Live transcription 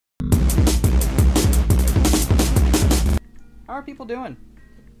How are people doing?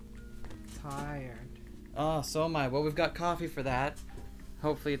 Tired. Oh, so am I. Well, we've got coffee for that.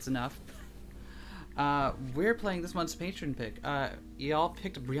 Hopefully it's enough. We're playing this month's patron pick. Y'all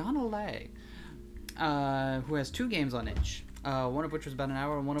picked Brianna Lei, who has 2 games on itch. One of which was about an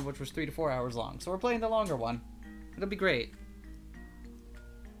hour and one of which was 3 to 4 hours long. So we're playing the longer one. It'll be great.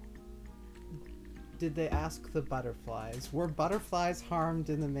 Did they ask the butterflies? Were butterflies harmed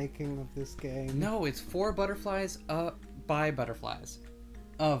in the making of this game? No, it's for butterflies, by butterflies.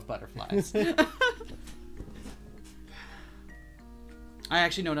 Of butterflies. I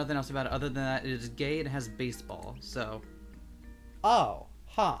actually know nothing else about it other than that it is gay and it has baseball, so... Oh,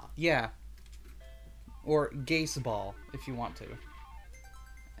 huh. Yeah. Or gaseball, if you want to.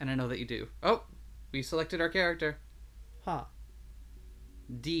 And I know that you do. Oh! We selected our character. Huh.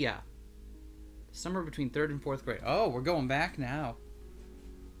 Dia. Somewhere between 3rd and 4th grade. Oh, we're going back now.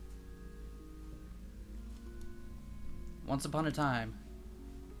 Once upon a time,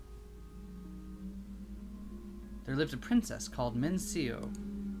 there lived a princess called Menceo.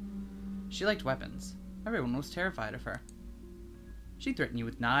 She liked weapons. Everyone was terrified of her. She'd threaten you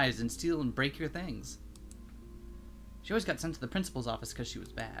with knives and steal and break your things. She always got sent to the principal's office because she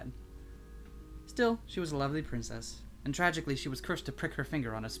was bad. Still, she was a lovely princess, and tragically she was cursed to prick her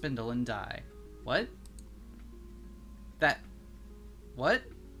finger on a spindle and die. What? What?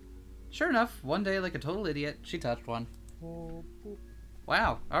 Sure enough, one day, like a total idiot, she touched one.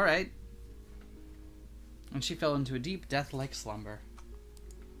 Wow, alright. And she fell into a deep, death-like slumber.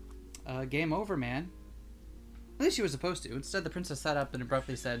 Game over, man. At least she was supposed to. Instead, the princess sat up and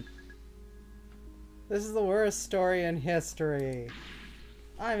abruptly said, This is the worst story in history.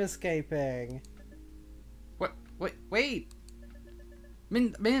 I'm escaping. What? Wait!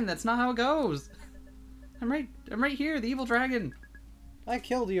 Min, that's not how it goes! I'm right here, the evil dragon! I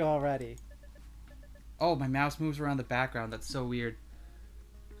killed you already. Oh, my mouse moves around the background, that's so weird.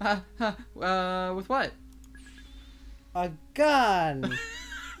 With what? A gun!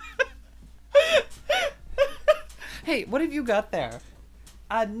 Hey, what have you got there?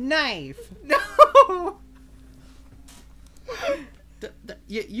 A knife! No!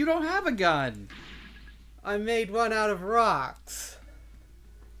 You don't have a gun! I made one out of rocks.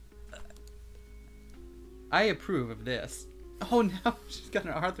 I approve of this. Oh no, she's got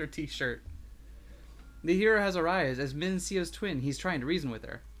an Arthur t-shirt. The hero has arise as Menceo's twin. He's trying to reason with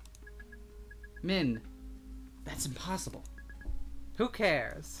her. Min, that's impossible. Who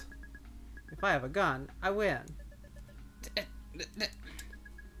cares? If I have a gun, I win.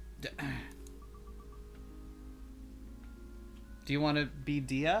 Do you want to be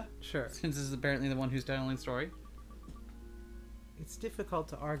Dia? Sure. Since this is apparently the one who's telling the story. It's difficult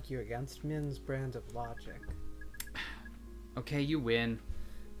to argue against Min's brand of logic. Okay, you win.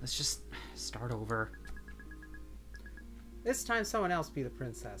 Let's just start over. This time someone else be the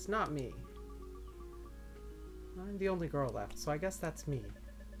princess, not me. I'm the only girl left, so I guess that's me.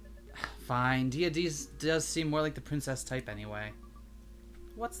 Fine. Dia does seem more like the princess type anyway.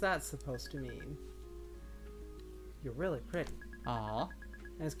 What's that supposed to mean? You're really pretty. Aw.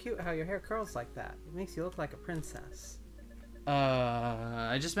 And it's cute how your hair curls like that. It makes you look like a princess.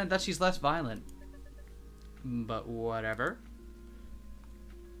 I just meant that she's less violent. But whatever.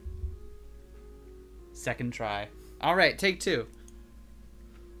 Second try. Alright, take 2.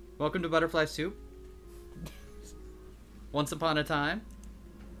 Welcome to Butterfly Soup. Once upon a time,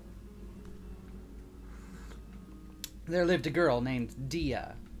 there lived a girl named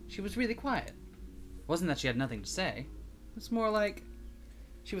Dia. She was really quiet. It wasn't that she had nothing to say. It's more like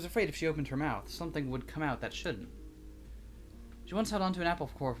she was afraid if she opened her mouth, something would come out that shouldn't. She once held onto an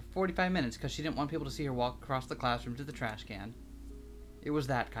apple core for 45 minutes because she didn't want people to see her walk across the classroom to the trash can. It was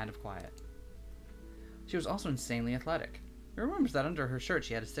that kind of quiet. She was also insanely athletic. It remembers that under her shirt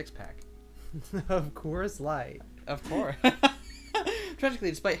she had a 6-pack. Of course, light. Of course.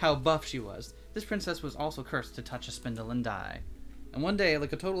 Tragically, despite how buff she was, this princess was also cursed to touch a spindle and die. And one day,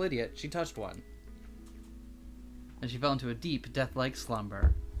 like a total idiot, she touched one. And she fell into a deep, death-like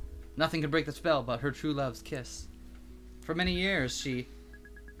slumber. Nothing could break the spell but her true love's kiss. For many years, she...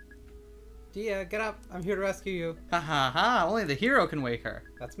 Dia, get up. I'm here to rescue you. Ha ha ha, only the hero can wake her.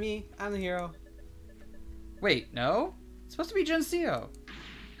 That's me. I'm the hero. Wait, no? It's supposed to be Menceo.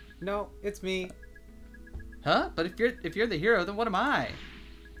 No, it's me. Huh? But if you're the hero, then what am I?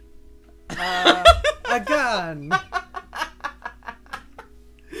 A gun.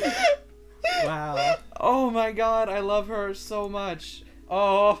 Wow. Oh my god, I love her so much.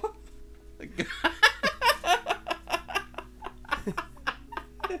 Oh.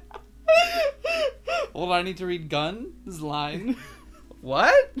 Hold on, I need to read gun. This line.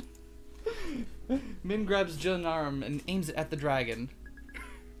 What? Min grabs Jun's arm and aims it at the dragon.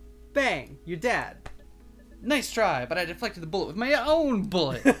 Bang! You're dead. Nice try, but I deflected the bullet with my own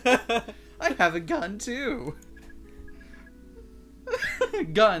bullet. I have a gun too.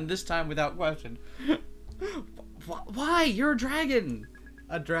 Gun, this time without question. Why? You're a dragon.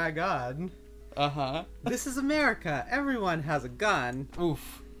 A dragon? Uh-huh. This is America. Everyone has a gun.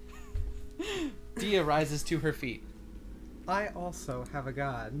 Oof. Dia rises to her feet. I also have a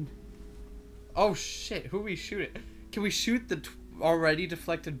gun. Oh shit, who are we shooting? Can we shoot the already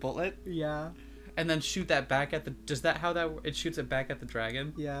deflected bullet? Yeah. And then shoot that back at the... Does that how that... It shoots it back at the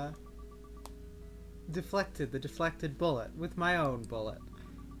dragon? Yeah. Deflected the deflected bullet with my own bullet.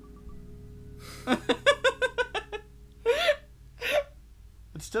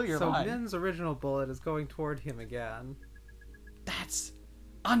 It's still your so line. Min's original bullet is going toward him again. That's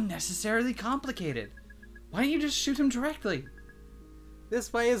unnecessarily complicated. Why don't you just shoot him directly?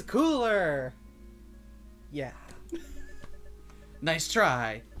 This way is cooler! Yeah. Nice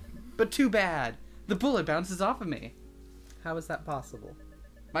try. But too bad. The bullet bounces off of me. How is that possible?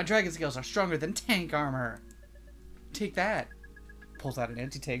 My dragon scales are stronger than tank armor. Take that. Pulls out an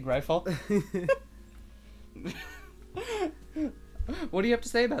anti-tank rifle. What do you have to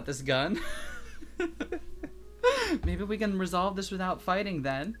say about this gun? Maybe we can resolve this without fighting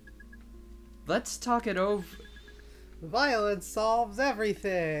then. Let's talk it over. Violence solves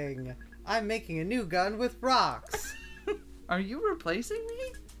everything! I'm making a new gun with rocks! Are you replacing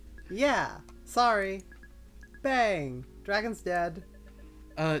me? Yeah, sorry. Bang! Dragon's dead.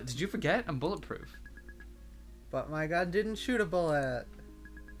 Did you forget? I'm bulletproof. But my gun didn't shoot a bullet.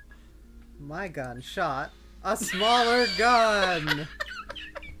 My gun shot a smaller gun!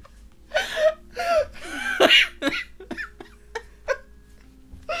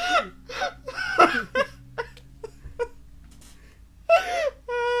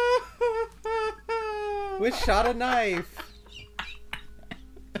 Which shot a knife.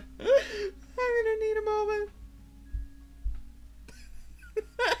 I'm gonna need a moment.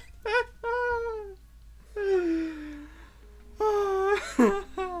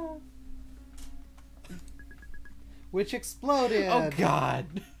 Which exploded. Oh god.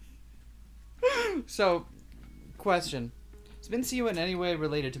 So, question. Has Min see you in any way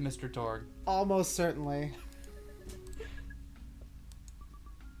related to Mr. Torg? Almost certainly.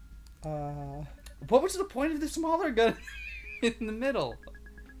 What was the point of the smaller gun in the middle?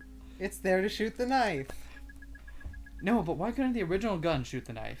 It's there to shoot the knife. No, but why couldn't the original gun shoot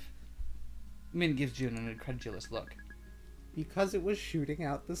the knife? Min gives June an incredulous look. Because it was shooting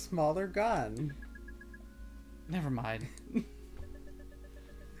out the smaller gun. Never mind.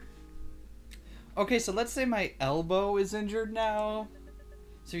 Okay, so let's say my elbow is injured now.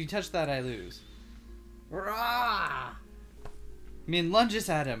 So if you touch that, I lose. Rah! Min lunges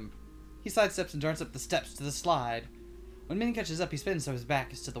at him. He sidesteps and darts up the steps to the slide. When Min catches up, he spins so his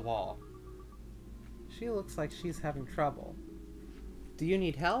back is to the wall. She looks like she's having trouble. Do you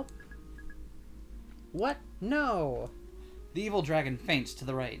need help? What? No! The evil dragon faints to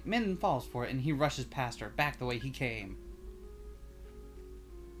the right. Min falls for it, and he rushes past her, back the way he came.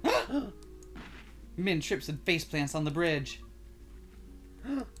 Min trips and faceplants on the bridge.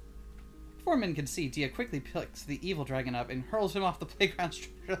 Before Min can see, Dia quickly picks the evil dragon up and hurls him off the playground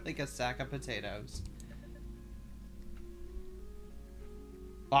structure like a sack of potatoes.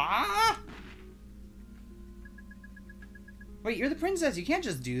 Ah! Wait, you're the princess. You can't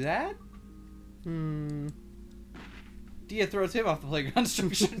just do that. Dia throws him off the playground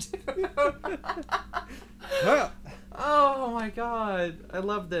structure too. Oh my god. I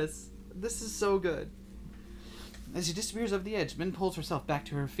love this. This is so good. As he disappears over the edge, Min pulls herself back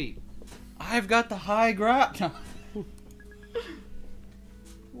to her feet. I've got the high ground.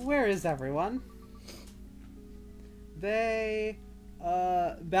 Where is everyone?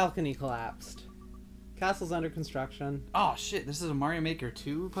 Balcony collapsed. Castle's under construction. Oh shit, this is a Mario Maker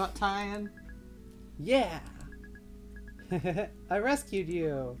 2 tie-in? Yeah! I rescued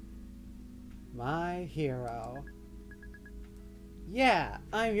you! My hero. Yeah,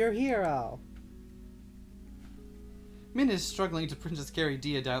 I'm your hero! Min is struggling to Princess carry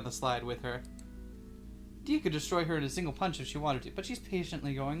Dia down the slide with her. Dia could destroy her in a single punch if she wanted to, but she's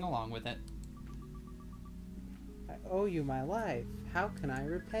patiently going along with it. I owe you my life. How can I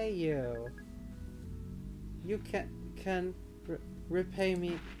repay you? You can repay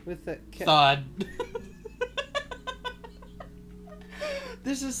me with a Thud.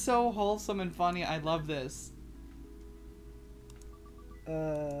 This is so wholesome and funny. I love this.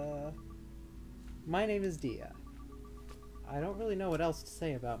 My name is Dia. I don't really know what else to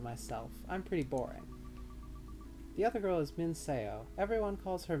say about myself. I'm pretty boring. The other girl is Min Seo. Everyone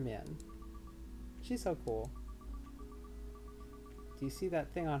calls her Min. She's so cool. Do you see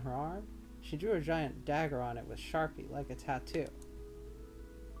that thing on her arm? She drew a giant dagger on it with Sharpie, like a tattoo.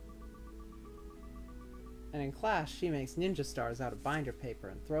 And in class, she makes ninja stars out of binder paper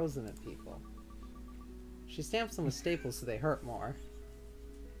and throws them at people. She stamps them with staples so they hurt more.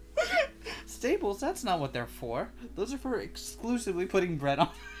 Staples? That's not what they're for. Those are for exclusively putting bread on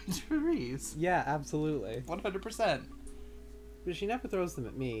trees. Yeah, absolutely. 100%. But she never throws them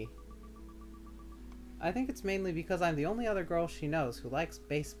at me. I think it's mainly because I'm the only other girl she knows who likes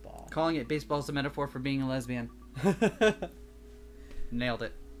baseball. Calling it baseball is a metaphor for being a lesbian. Nailed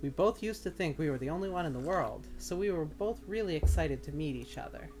it. We both used to think we were the only one in the world, so we were both really excited to meet each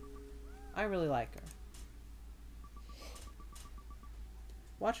other. I really like her.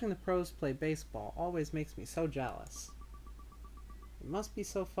 Watching the pros play baseball always makes me so jealous. It must be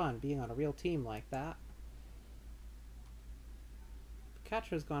so fun being on a real team like that. The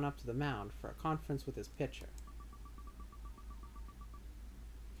catcher has gone up to the mound for a conference with his pitcher.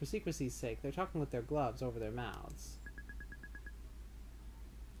 For secrecy's sake, they're talking with their gloves over their mouths.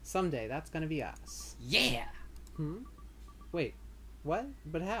 Someday, that's gonna be us. Yeah! Wait, what?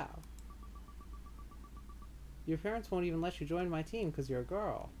 But how? Your parents won't even let you join my team because you're a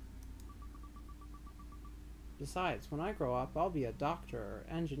girl. Besides, when I grow up, I'll be a doctor or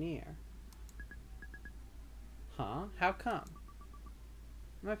engineer. Huh? How come?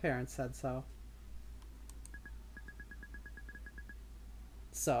 My parents said so.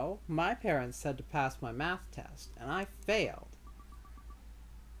 So, my parents said to pass my math test, and I failed.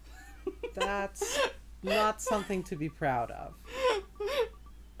 That's not something to be proud of.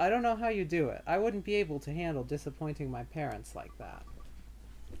 I don't know how you do it. I wouldn't be able to handle disappointing my parents like that.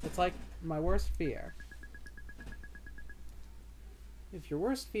 It's like my worst fear. If your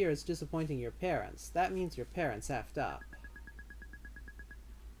worst fear is disappointing your parents, that means your parents effed up.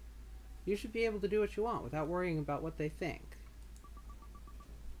 You should be able to do what you want without worrying about what they think.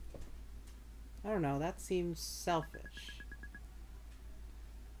 I don't know, that seems selfish.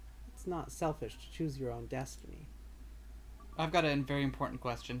 It's not selfish to choose your own destiny. I've got a very important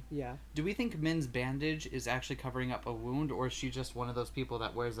question. Yeah. Do we think Min's bandage is actually covering up a wound, or is she just one of those people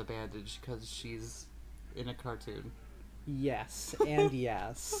that wears a bandage because she's in a cartoon? Yes, and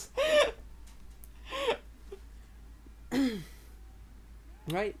yes.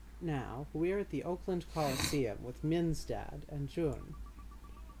 Right now, we're at the Oakland Coliseum with Min's dad and June.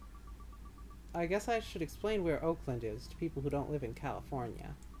 I guess I should explain where Oakland is to people who don't live in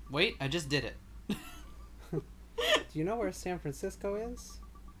California. Wait, I just did it. Do you know where San Francisco is?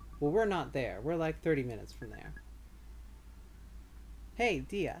 Well, we're not there. We're like 30 minutes from there. Hey,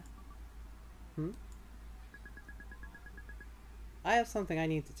 Dia. I have something I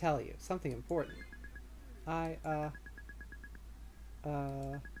need to tell you. Something important. Never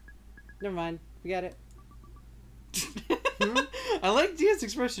mind. Forget it. I like Dia's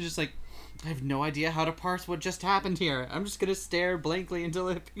expression, just like, I have no idea how to parse what just happened here. I'm just gonna stare blankly until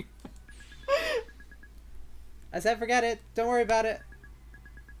it... I said forget it. Don't worry about it.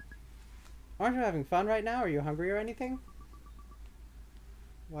 Aren't you having fun right now? Are you hungry or anything?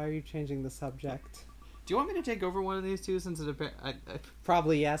 Why are you changing the subject? Do you want me to take over one of these two since it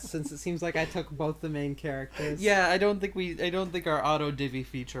Probably yes, since it seems like I took both the main characters. Yeah, I don't think our auto divvy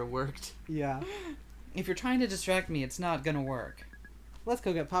feature worked. Yeah. If you're trying to distract me, it's not gonna work. Let's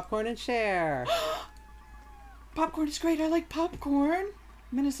go get popcorn and share. Popcorn is great. I like popcorn.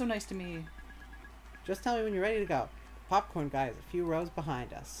 Min is so nice to me. Just tell me when you're ready to go. The popcorn guy is a few rows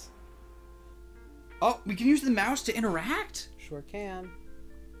behind us. Oh, we can use the mouse to interact? Sure can.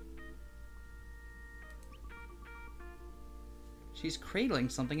 She's cradling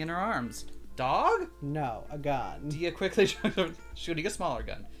something in her arms. Dog? No, a gun. Dia quickly shooting a smaller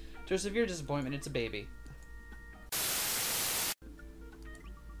gun. To her severe disappointment, it's a baby.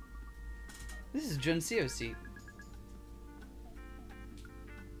 This is Junseo's seat.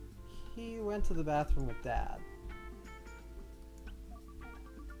 He went to the bathroom with Dad.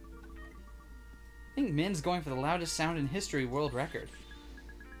 I think Min's going for the loudest sound in history world record.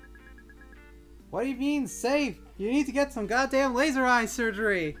 What do you mean, safe? You need to get some goddamn laser eye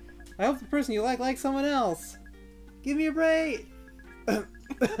surgery. I hope the person you like someone else. Give me a break.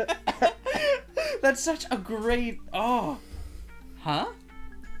 That's such a great... Oh. Huh?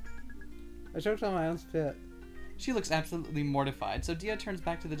 I choked on my own spit. She looks absolutely mortified, so Dia turns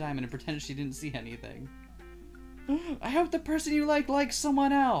back to the diamond and pretends she didn't see anything. I hope the person you like likes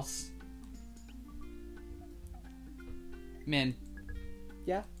someone else. Min.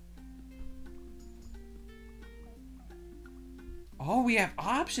 Yeah? Oh, we have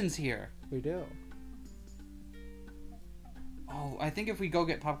options here. We do. Oh, I think if we go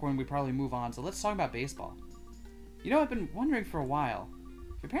get popcorn, we probably move on. So let's talk about baseball. You know, I've been wondering for a while.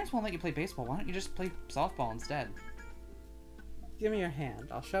 If your parents won't let you play baseball, why don't you just play softball instead? Give me your hand.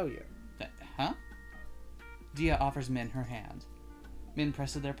 I'll show you. Huh? Dia offers Min her hand. Min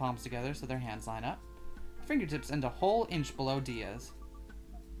presses their palms together so their hands line up. Her fingertips end a whole inch below Dia's.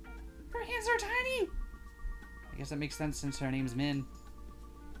 Her hands are tiny! I guess that makes sense since her name's Min.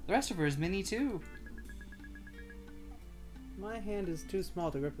 The rest of her is Minnie too. My hand is too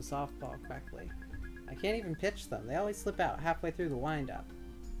small to grip a softball correctly. I can't even pitch them. They always slip out halfway through the windup.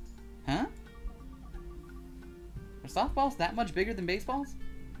 Huh? Are softballs that much bigger than baseballs?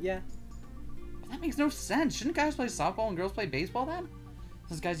 Yeah. But that makes no sense. Shouldn't guys play softball and girls play baseball then?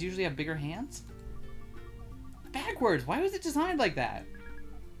 Since guys usually have bigger hands? Backwards! Why was it designed like that?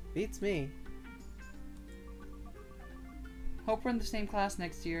 Beats me. Hope we're in the same class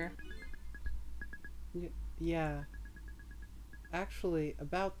next year. Yeah. Actually,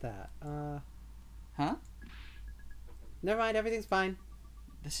 about that, Huh? Never mind, everything's fine.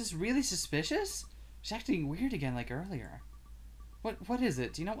 This is really suspicious? She's acting weird again like earlier. What is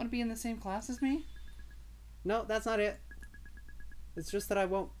it? Do you not want to be in the same class as me? No, that's not it. It's just that I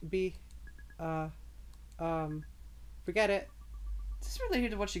won't be, forget it. Is this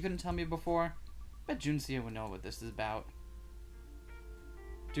related to what she couldn't tell me before? I bet Junsia would know what this is about.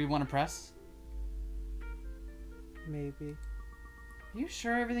 Do we want to press? Maybe. Are you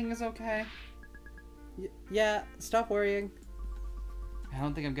sure everything is okay? Yeah, stop worrying. I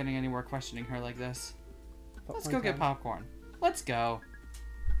don't think I'm getting anywhere questioning her like this. Let's Popcorn go get time. popcorn. Let's go.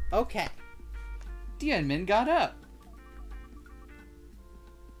 Okay. Dia and Min got up.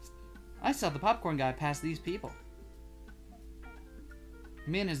 I saw the popcorn guy pass these people.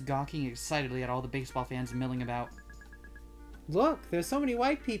 Min is gawking excitedly at all the baseball fans milling about. Look, there's so many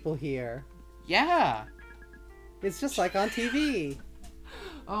white people here. Yeah! It's just like on TV.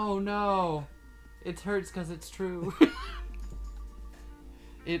 Oh no. It hurts because it's true.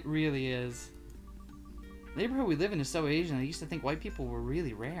 It really is. The neighborhood we live in is so Asian, I used to think white people were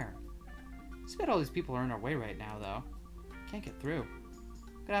really rare. I bet all these people are in our way right now, though. Can't get through.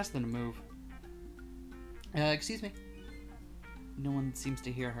 Could ask them to move. Excuse me. No one seems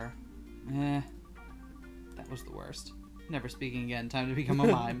to hear her. That was the worst. Never speaking again. Time to become a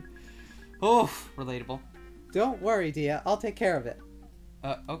mime. Oof, relatable. Don't worry, Dia. I'll take care of it.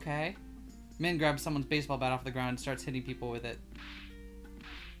 Okay. Min grabs someone's baseball bat off the ground and starts hitting people with it.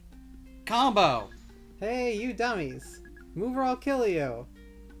 Combo! Hey, you dummies. Move or I'll kill you.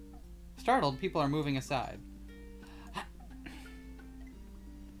 Startled, people are moving aside.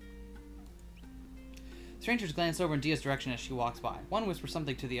 Strangers glance over in Dia's direction as she walks by. One whispers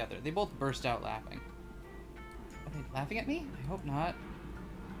something to the other. They both burst out laughing. Are they laughing at me? I hope not.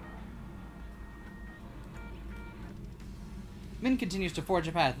 Min continues to forge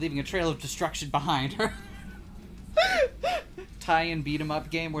a path, leaving a trail of destruction behind her. Tie and beat 'em up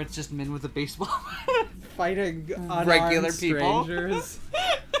game where it's just Min with a baseball. Fighting unarmed Regular people. strangers.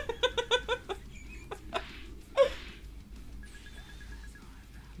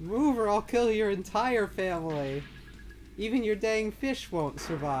 Move or I'll kill your entire family. Even your dang fish won't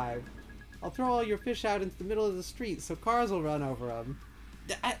survive. I'll throw all your fish out into the middle of the street so cars will run over them.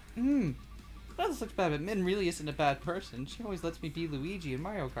 That looks bad, but Min really isn't a bad person. She always lets me be Luigi in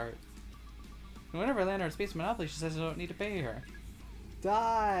Mario Kart. And whenever I land her in Space Monopoly, she says I don't need to pay her.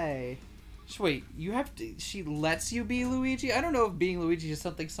 Die. Wait, you have to... She lets you be Luigi? I don't know if being Luigi is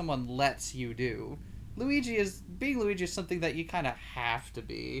something someone lets you do. Being Luigi is something that you kind of have to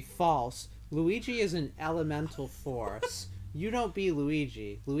be. False. Luigi is an elemental force. You don't be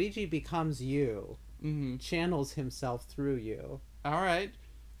Luigi. Luigi becomes you. Mm-hmm. Channels himself through you. Alright.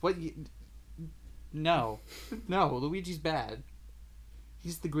 What No. No, Luigi's bad.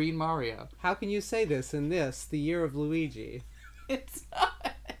 He's the green Mario. How can you say this in this, the year of Luigi? It's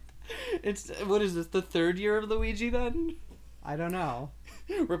not. What is this, the third year of Luigi then? I don't know.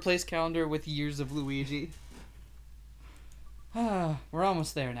 Replace calendar with years of Luigi. We're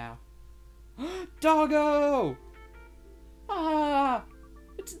almost there now. Doggo!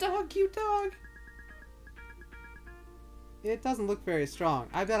 It's a dog, cute dog. It doesn't look very strong.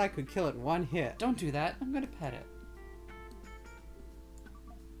 I bet I could kill it in one hit. Don't do that. I'm gonna pet it.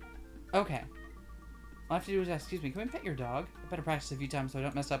 Okay. All I have to do is ask, excuse me, can we pet your dog? I better practice a few times so I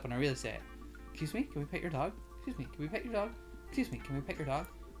don't mess up when I really say it. Excuse me, can we pet your dog? Excuse me, can we pet your dog? Excuse me, can we pet your dog?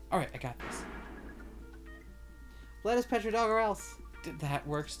 Alright, I got this. Let us pet your dog or else. That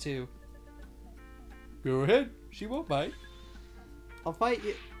works too. Go ahead. She won't bite. I'll fight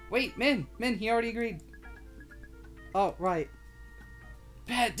you. Wait, Min, he already agreed. Oh, right.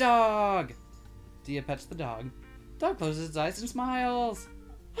 Pet dog! Dia pets the dog. Dog closes its eyes and smiles.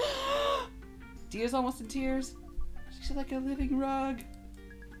 Dia's almost in tears. She's like a living rug.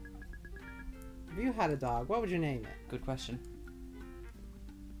 If you had a dog, what would you name it? Good question.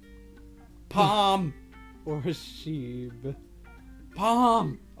 Palm. Or Sheeb?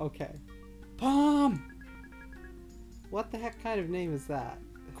 Palm. Okay. Palm. What the heck kind of name is that?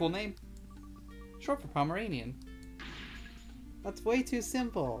 Cool name. Short for Pomeranian. That's way too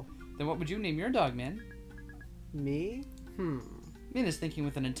simple. Then what would you name your dog, Min? Me? Min is thinking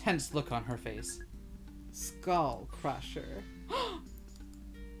with an intense look on her face. Skull Crusher.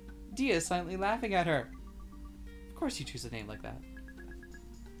 Dia is silently laughing at her. Of course you choose a name like that.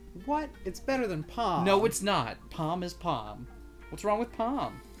 What? It's better than Palm. No, it's not. Palm is Palm. What's wrong with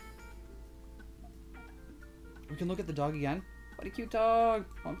Palm? We can look at the dog again. What a cute dog.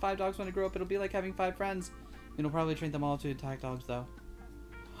 I want 5 dogs when I grow up. It'll be like having 5 friends. Min will probably train them all to attack dogs, though.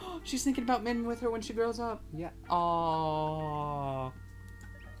 She's thinking about Min with her when she grows up. Yeah. Aww.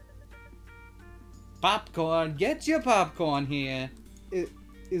 Popcorn. Get your popcorn here.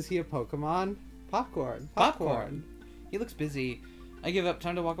 Is he a Pokemon? Popcorn. Popcorn. He looks busy. I give up.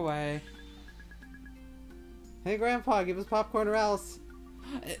 Time to walk away. Hey, Grandpa, give us popcorn or else.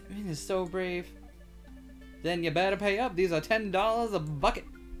 Min is so brave. Then you better pay up. These are $10 a bucket.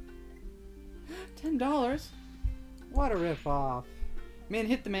 $10? What a ripoff. Min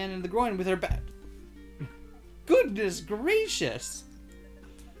hit the man in the groin with her bat. Goodness gracious!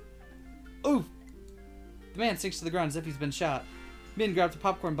 Oof! The man sinks to the ground as if he's been shot. Min grabs a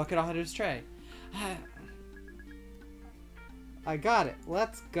popcorn bucket out of his tray. I got it.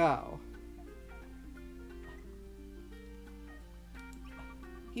 Let's go.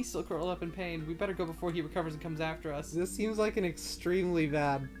 He's still curled up in pain. We better go before he recovers and comes after us. This seems like an extremely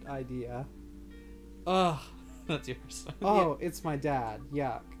bad idea. Ugh, that's yours. Oh, it's my dad.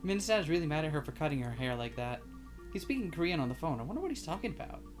 Yuck. Min's dad is really mad at her for cutting her hair like that. He's speaking Korean on the phone. I wonder what he's talking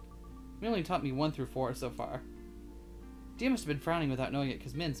about. He only taught me 1 through 4 so far. Dia must have been frowning without knowing it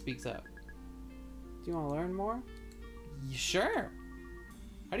because Min speaks up. Do you want to learn more? Sure.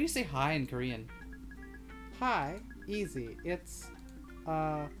 How do you say hi in Korean? Hi. Easy. It's,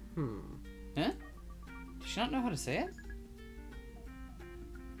 Huh? Does she not know how to say it?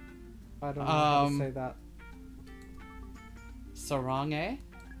 I don't know how to say that. Sarange?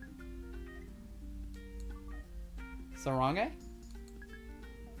 Sarange?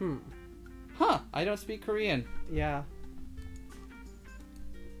 Huh, I don't speak Korean. Yeah.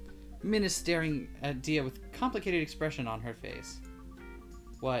 Min is staring at Dia with complicated expression on her face.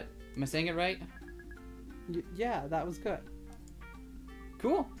 What? Am I saying it right? Yeah, that was good.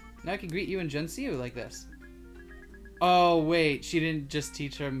 Cool. Now I can greet you in Junsiu like this. Oh wait, she didn't just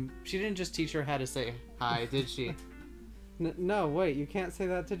teach her how to say hi, did she? No, wait, you can't say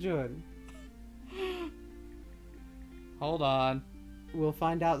that to Jun. Hold on. We'll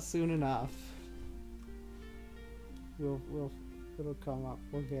find out soon enough. It'll come up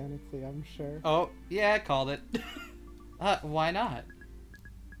organically, I'm sure. Oh, yeah, I called it. Why not?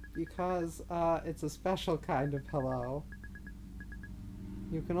 Because, it's a special kind of hello.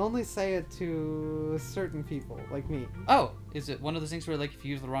 You can only say it to certain people, like me. Oh, is it one of those things where, like, if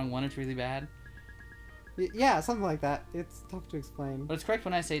you use the wrong one, it's really bad? Yeah, something like that. It's tough to explain. But it's correct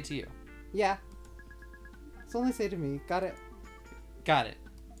when I say it to you. Yeah. It's only say to me. Got it? Got it.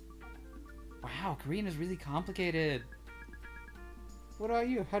 Wow, Korean is really complicated. What about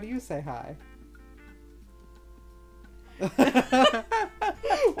you? How do you say hi? Well,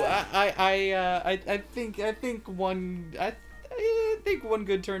 I think one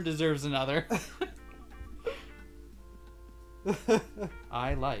good turn deserves another.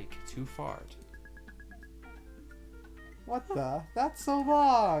 I like to fart. What the? That's so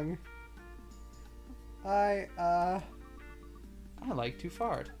long. I like to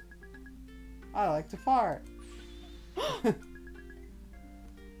fart. I like to fart.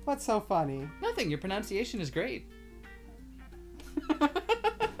 What's so funny? Nothing. Your pronunciation is great.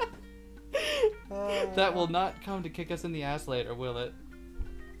 That will not come to kick us in the ass later, will it?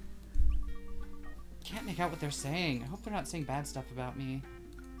 Can't make out what they're saying. I hope they're not saying bad stuff about me.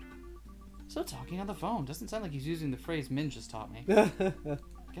 Still talking on the phone. Doesn't sound like he's using the phrase Min just taught me.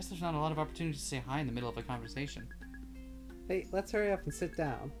 Guess there's not a lot of opportunities to say hi in the middle of a conversation. Hey, let's hurry up and sit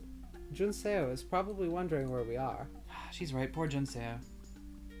down. Junseo is probably wondering where we are. She's right. Poor Junseo.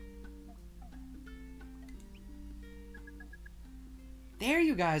 There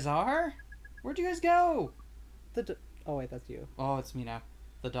you guys are! Where'd you guys go? Oh wait, that's you. Oh, it's me now.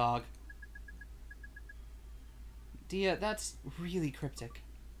 The dog. Dia, that's really cryptic.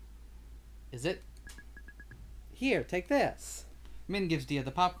 Is it? Here, take this. Min gives Dia the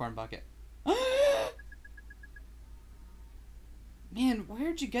popcorn bucket. Man,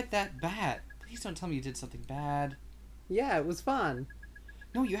 where'd you get that bat? Please don't tell me you did something bad. Yeah, it was fun.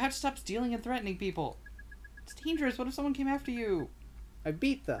 No, you have to stop stealing and threatening people. It's dangerous. What if someone came after you? I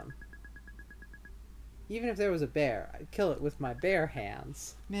beat them. Even if there was a bear, I'd kill it with my bare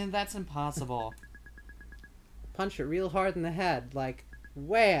hands. Man, that's impossible. Punch it real hard in the head, like,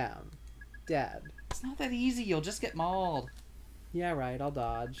 wham! Dead. It's not that easy. You'll just get mauled. Yeah, right, I'll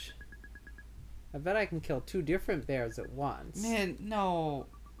dodge. I bet I can kill 2 different bears at once. Man, no.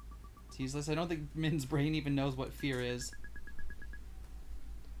 It's useless. I don't think Min's brain even knows what fear is.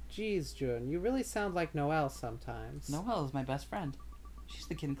 Jeez, Jun, you really sound like Noelle sometimes. Noelle is my best friend. She's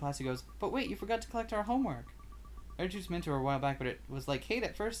the kid in class who goes, but wait, you forgot to collect our homework. I introduced Min to her a while back, but it was like hate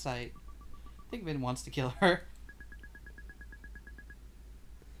at first sight. I think Min wants to kill her.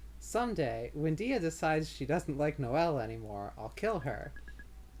 Someday, when Dia decides she doesn't like Noelle anymore, I'll kill her.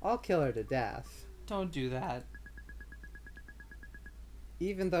 I'll kill her to death. Don't do that.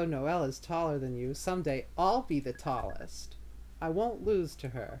 Even though Noelle is taller than you, someday I'll be the tallest. I won't lose to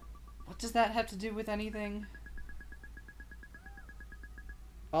her. What does that have to do with anything?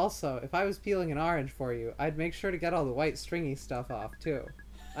 Also, if I was peeling an orange for you, I'd make sure to get all the white stringy stuff off, too.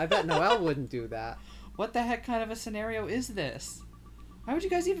 I bet Noelle wouldn't do that. What the heck kind of a scenario is this? Why would you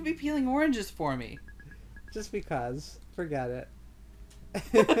guys even be peeling oranges for me? Just because. Forget it.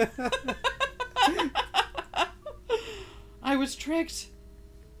 I was tricked!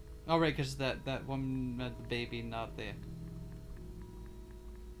 Oh, right, because that woman had the baby, not the...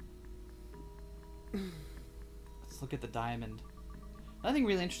 Let's look at the diamond. Nothing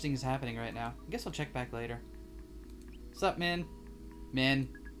really interesting is happening right now. I guess I'll check back later. What's up, Min? Min.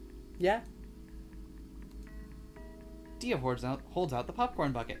 Yeah? Dia holds out the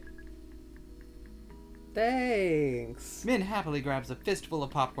popcorn bucket. Thanks. Min happily grabs a fistful of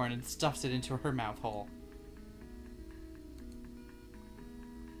popcorn and stuffs it into her mouth hole.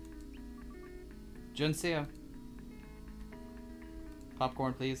 Junseo.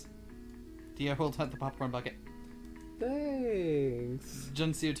 Popcorn, please. Dia holds out the popcorn bucket. Thanks.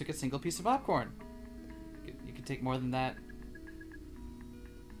 Junseo took a single piece of popcorn. You could take more than that.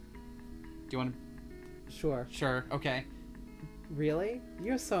 Do you want to... Sure. Sure, okay. Really?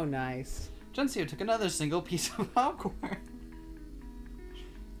 You're so nice. Junseo took another single piece of popcorn.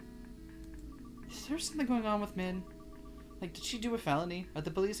 Is there something going on with Min? Like, did she do a felony? Are the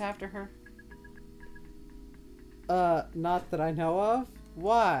police after her? Not that I know of.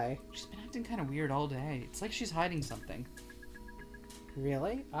 Why? She's been acting kind of weird all day. It's like she's hiding something.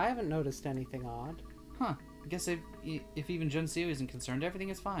 Really? I haven't noticed anything odd. Huh. I guess if even Junseo isn't concerned, everything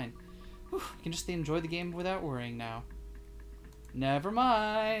is fine. Whew, I can just enjoy the game without worrying now. Never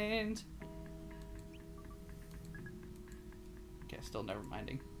mind. Okay, still never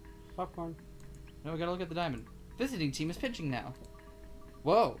minding. Popcorn. No, we gotta look at the diamond. Visiting team is pitching now.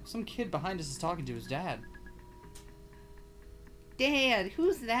 Whoa, some kid behind us is talking to his dad. Dad,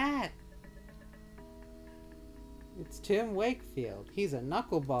 who's that? It's Tim Wakefield. He's a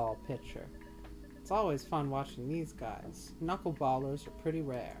knuckleball pitcher. It's always fun watching these guys. Knuckleballers are pretty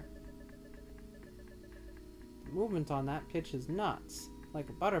rare. The movement on that pitch is nuts, like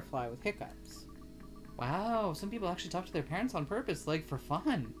a butterfly with hiccups. Wow, some people actually talk to their parents on purpose, like for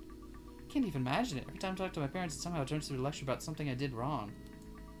fun. Can't even imagine it. Every time I talk to my parents, it somehow turns into a lecture about something I did wrong.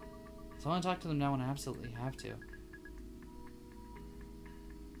 So I want to talk to them now when I absolutely have to.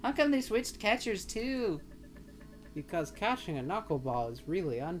 How come they switched catchers too? Because catching a knuckleball is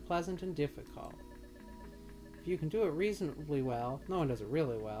really unpleasant and difficult. If you can do it reasonably well, no one does it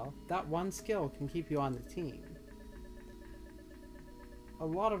really well, that one skill can keep you on the team. A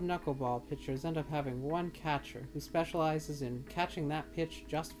lot of knuckleball pitchers end up having one catcher who specializes in catching that pitch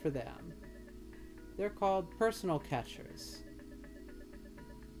just for them. They're called personal catchers.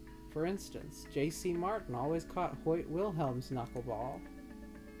 For instance, J.C. Martin always caught Hoyt Wilhelm's knuckleball.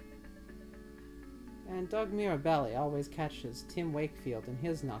 And Doug Mirabelli always catches Tim Wakefield in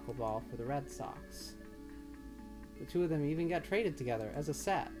his knuckleball for the Red Sox. The two of them even get traded together as a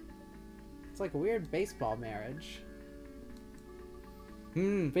set. It's like a weird baseball marriage.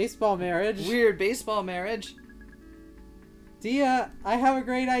 Baseball marriage. Weird baseball marriage. Dia, I have a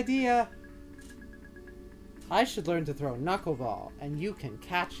great idea. I should learn to throw knuckleball, and you can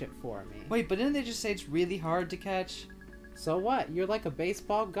catch it for me. Wait, but didn't they just say it's really hard to catch? So what? You're like a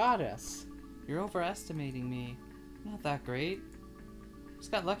baseball goddess. You're overestimating me. I'm not that great.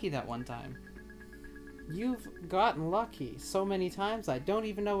 Just got lucky that one time. You've gotten lucky so many times I don't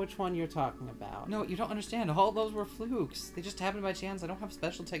even know which one you're talking about. No, you don't understand. All those were flukes. They just happened by chance. I don't have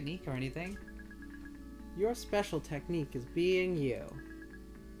special technique or anything. Your special technique is being you.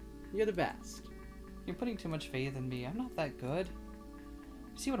 You're the best. You're putting too much faith in me. I'm not that good.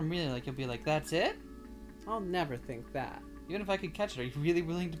 See what I'm really like, you'll be like, that's it? I'll never think that. Even if I could catch it, are you really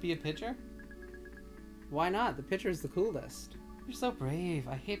willing to be a pitcher? Why not? The pitcher's the coolest. You're so brave.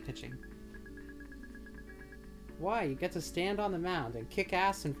 I hate pitching. Why? You get to stand on the mound and kick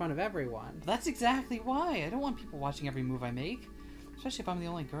ass in front of everyone. That's exactly why. I don't want people watching every move I make. Especially if I'm the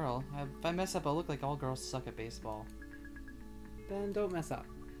only girl. If I mess up, I'll look like all girls suck at baseball. Then don't mess up.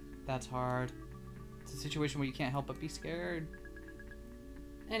 That's hard. It's a situation where you can't help but be scared.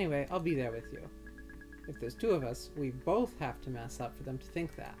 Anyway, I'll be there with you. If there's two of us, we both have to mess up for them to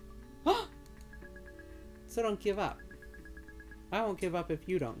think that. So don't give up. I won't give up if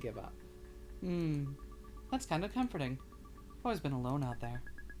you don't give up. That's kind of comforting. I've always been alone out there.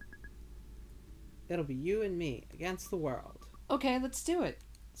 It'll be you and me against the world. Okay, let's do it.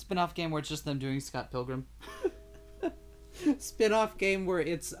 Spin-off game where it's just them doing Scott Pilgrim. Spin-off game where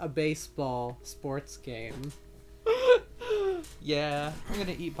it's a baseball sports game. Yeah, I'm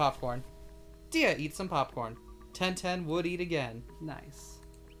gonna eat popcorn. Dia, eat some popcorn. 10-10 would eat again. Nice.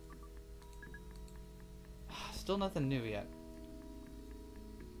 Still nothing new yet.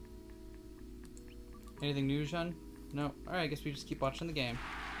 Anything new, Sean? No. Alright, I guess we just keep watching the game.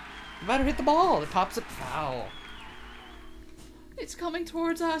 You better hit the ball. It pops up foul. It's coming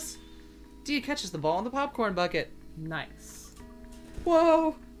towards us. Dia catches the ball in the popcorn bucket. Nice.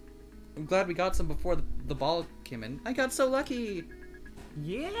 Whoa! I'm glad we got some before the ball came in. I got so lucky.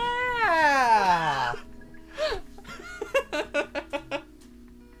 Yeah!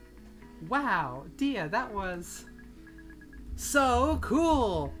 Wow, Dia, that was so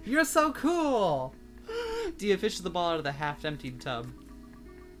cool. You're so cool. Dia fishes the ball out of the half-emptied tub.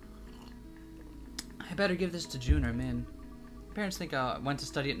 I better give this to June or Min. Parents think I went to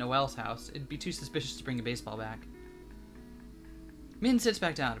study at Noelle's house. It'd be too suspicious to bring a baseball back. Min sits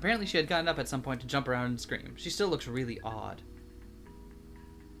back down. Apparently she had gotten up at some point to jump around and scream. She still looks really odd.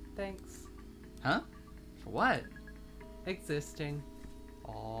 Thanks. Huh? For what? Existing.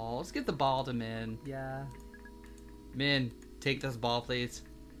 Oh, let's give the ball to Min. Yeah. Min, take this ball, please.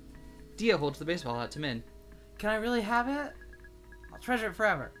 Dia holds the baseball out to Min. Can I really have it? I'll treasure it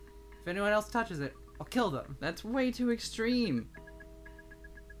forever. If anyone else touches it, I'll kill them. That's way too extreme.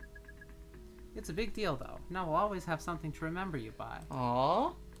 It's a big deal, though. Now we'll always have something to remember you by.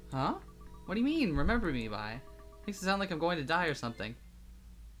 Aw? Huh? What do you mean, remember me by? Makes it sound like I'm going to die or something.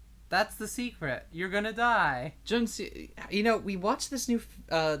 That's the secret. You're gonna die. Junsi, you know, we watched this new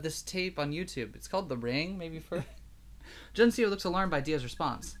this tape on YouTube. It's called The Ring, maybe for. Junseo looks alarmed by Dia's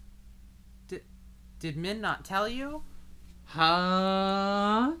response. Did Min not tell you?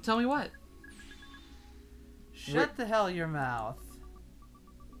 Huh? Tell me what? Shut the hell your mouth.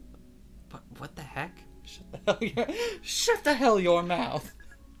 But what the heck? Shut the hell your mouth.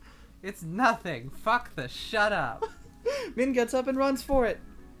 It's nothing. Fuck the shut up. Min gets up and runs for it.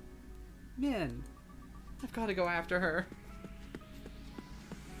 Min. I've got to go after her.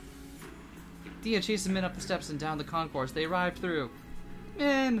 Dia chases Min up the steps and down the concourse. They arrive through.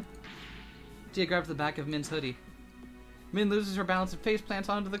 Min! Dia grabs the back of Min's hoodie. Min loses her balance and face plants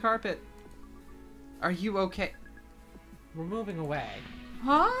onto the carpet. Are you okay? We're moving away.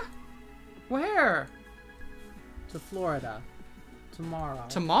 Huh? Where? To Florida. Tomorrow.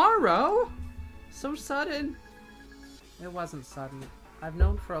 Tomorrow? So sudden. It wasn't sudden. I've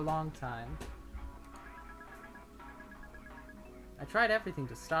known for a long time. I tried everything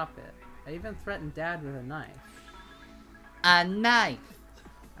to stop it. I even threatened Dad with a knife. A knife?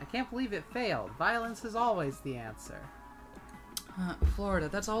 I can't believe it failed. Violence is always the answer. Florida,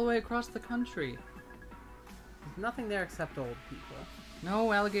 that's all the way across the country. There's nothing there except old people.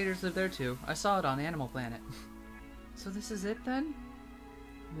 No, alligators live there too. I saw it on Animal Planet. So this is it then?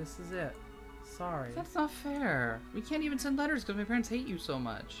 This is it. Sorry. That's not fair. We can't even send letters because my parents hate you so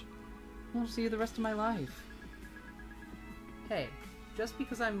much. I won't see you the rest of my life. Hey, just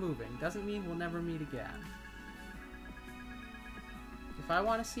because I'm moving doesn't mean we'll never meet again. If I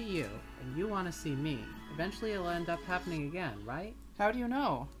want to see you, and you want to see me, eventually it'll end up happening again, right? How do you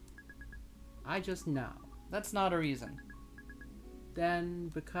know? I just know. That's not a reason.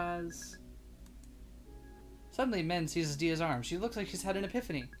 Then, because... Suddenly, Min seizes Dia's arm. She looks like she's had an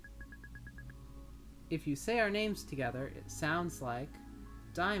epiphany. If you say our names together, it sounds like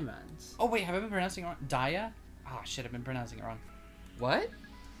diamonds. Oh wait, have I been pronouncing it wrong? Dia? Ah, shit, I've been pronouncing it wrong. What?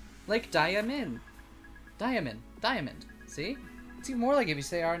 Like Diamond. Diamond. See? It's even more like if you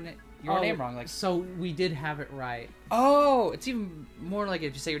say your name wrong, like... So we did have it right. Oh, it's even more like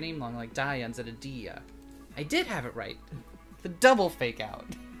if you say your name wrong, like Dia instead of Dia. I did have it right. The double fake out.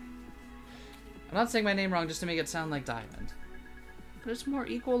 I'm not saying my name wrong just to make it sound like Diamond. But it's more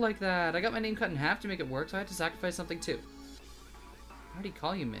equal like that. I got my name cut in half to make it work, so I had to sacrifice something too. How do you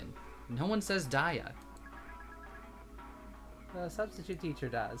call you Min? No one says Daya. The substitute teacher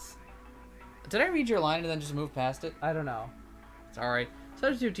does. Did I read your line and then just move past it? I don't know. Sorry.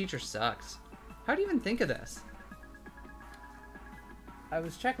 Substitute teacher sucks. How do you even think of this? I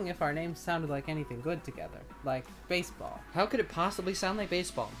was checking if our names sounded like anything good together. Like baseball. How could it possibly sound like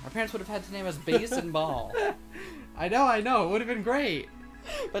baseball? Our parents would have had to name us Base and Ball. I know. It would have been great.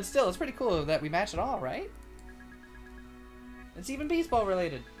 But still, it's pretty cool that we match it all, right? It's even baseball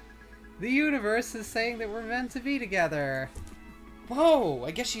related. The universe is saying that we're meant to be together. Whoa,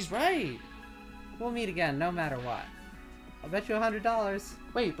 I guess she's right. We'll meet again, no matter what. I'll bet you $100.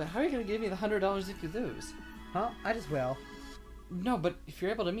 Wait, but how are you going to give me the $100 if you lose? Huh? I just will. No, but if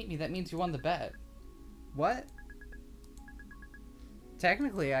you're able to meet me, that means you won the bet. What?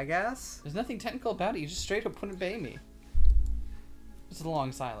 Technically, I guess. There's nothing technical about it. You just straight up wouldn't pay me. It's a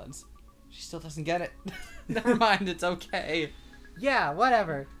long silence. She still doesn't get it. Never mind, it's okay. Yeah,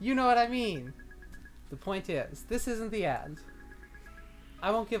 whatever. You know what I mean. The point is, this isn't the end.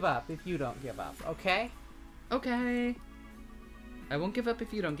 I won't give up if you don't give up, okay? Okay. I won't give up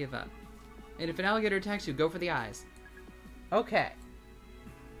if you don't give up. And if an alligator attacks you, go for the eyes. Okay.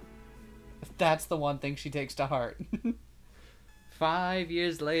 That's the one thing she takes to heart. 5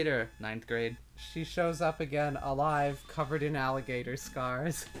 years later, 9th grade. She shows up again, alive, covered in alligator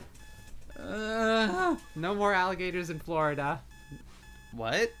scars. No more alligators in Florida.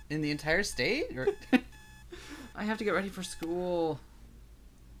 What? In the entire state? Or I have to get ready for school.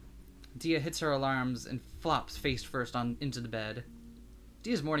 Dia hits her alarms and flops face first into the bed.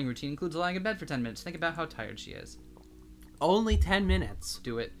 Dia's morning routine includes lying in bed for 10 minutes. Think about how tired she is. Only 10 minutes.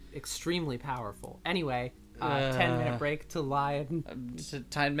 Do it. Extremely powerful. Anyway, 10-minute break to lie and... Just a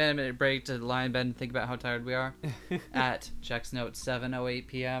 10-minute break to lie in bed and think about how tired we are. At checks note 7:08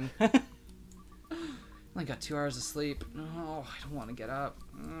 p.m. Only got 2 hours of sleep. Oh, I don't want to get up.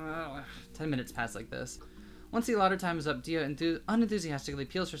 10 minutes pass like this. Once the allotted time is up, Dia unenthusiastically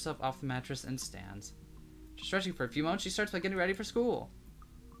peels herself off the mattress and stands. After stretching for a few moments, she starts by getting ready for school.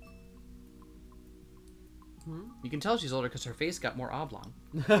 You can tell she's older because her face got more oblong.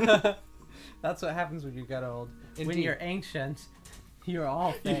 That's what happens when you get old. Indeed. When you're ancient, you're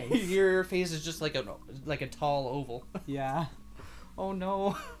all face. Your face is just like a tall oval. Yeah. Oh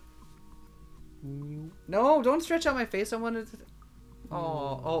no. No, don't stretch out my face. I wanted to...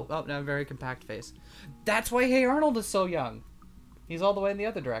 Oh, no, a very compact face. That's why Hey Arnold is so young. He's all the way in the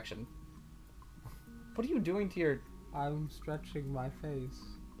other direction. What are you doing to your... I'm stretching my face.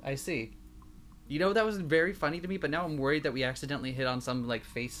 I see. You know, that was very funny to me, but now I'm worried that we accidentally hit on some, like,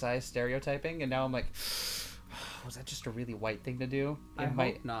 face size stereotyping, and now I'm like, was that just a really white thing to do? I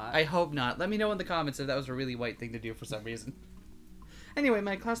hope not. I hope not. Let me know in the comments if that was a really white thing to do for some reason. Anyway,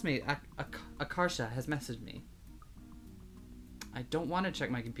 my classmate, Akarsha, has messaged me. I don't want to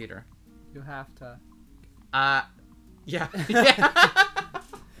check my computer. You have to. Yeah.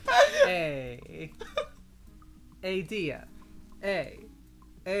 Hey. Hey, Dia. Hey.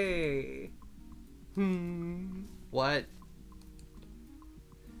 What?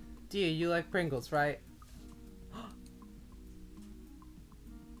 Dia, you like Pringles, right?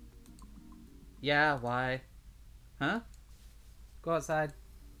 Yeah, why? Huh? Go outside.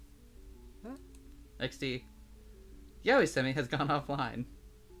 XD. Yoisemi has gone offline.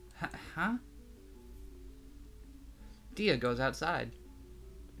 Huh? Dia goes outside.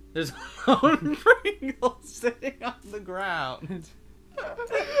 There's a lone Pringle sitting on the ground.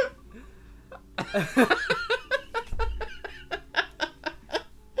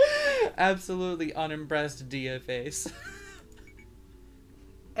 Absolutely unimpressed Dia face.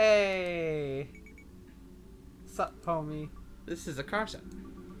 Hey. Sup, homie? This is Akarsha.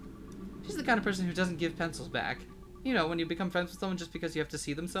 She's the kind of person who doesn't give pencils back. You know, when you become friends with someone just because you have to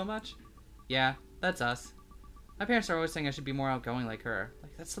see them so much. Yeah, that's us. My parents are always saying I should be more outgoing like her.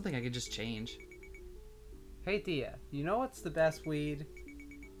 Like, that's something I could just change. Hey, Dia, you know what's the best weed?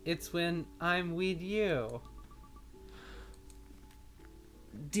 It's when I'm weed you.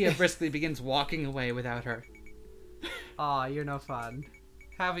 Dia briskly begins walking away without her. Aw, you're no fun.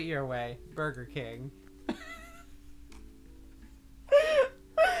 Have it your way, Burger King.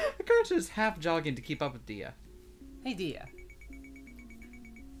 Akarsha is half jogging to keep up with Dia. Hey, Dia.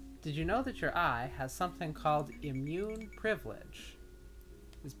 Did you know that your eye has something called immune privilege?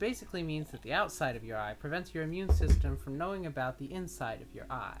 This basically means that the outside of your eye prevents your immune system from knowing about the inside of your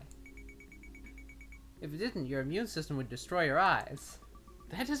eye. If it didn't, your immune system would destroy your eyes.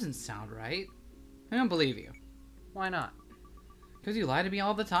 That doesn't sound right. I don't believe you. Why not? Because you lie to me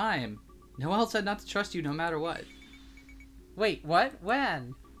all the time. Noelle said not to trust you no matter what. Wait, what?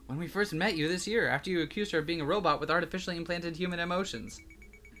 When? When we first met you this year, after you accused her of being a robot with artificially implanted human emotions.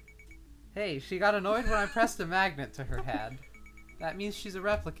 Hey, she got annoyed when I pressed a magnet to her head. That means she's a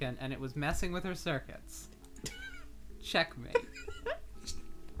replicant, and it was messing with her circuits. Checkmate.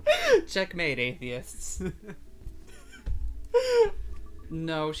 Checkmate, atheists.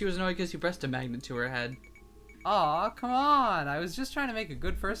 No, she was annoyed because you pressed a magnet to her head. Aw, come on. I was just trying to make a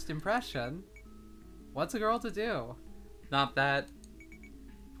good first impression. What's a girl to do? Not that.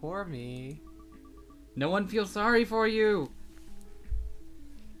 Poor me. No one feels sorry for you.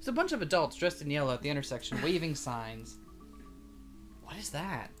 There's a bunch of adults dressed in yellow at the intersection, waving signs. What is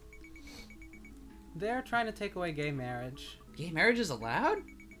that? They're trying to take away gay marriage. Gay marriage is allowed?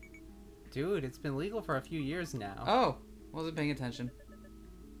 Dude, it's been legal for a few years now. Oh, wasn't paying attention.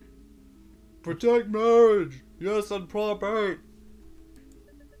 Protect marriage! Yes, on Prop 8!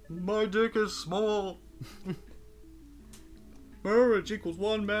 My dick is small! Marriage equals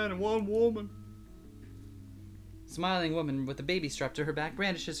one man and one woman. Smiling woman with a baby strapped to her back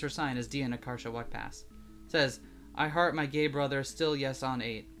brandishes her sign as Dia and Akarsha walk past. Says, I heart my gay brother, still yes on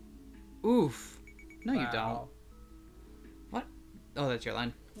 8. Oof. No, you don't. What? Oh, that's your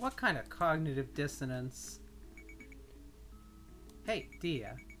line. What kind of cognitive dissonance? Hey,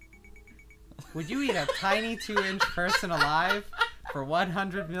 Dia. Would you eat a tiny 2-inch person alive for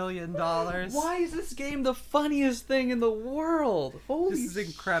 $100 million? Why is this game the funniest thing in the world? Holy This is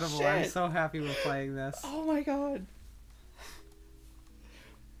incredible. shit. I'm so happy we're playing this. Oh my god.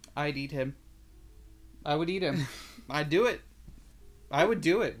 I'd eat him. I would eat him. I'd do it. I would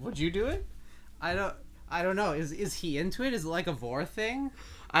do it. Would you do it? I don't know. Is he into it? Is it like a vor thing?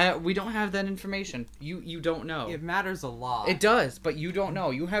 We don't have that information. You don't know. It matters a lot. It does, but you don't know.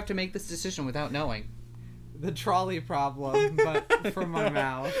 You have to make this decision without knowing. The trolley problem, but from my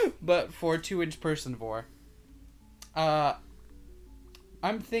mouth. But for 2-inch person vor.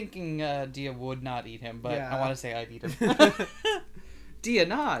 I'm thinking Dia would not eat him, but Yeah. I want to say I'd eat him. Dia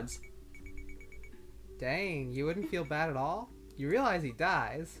nods. Dang, you wouldn't feel bad at all? You realize he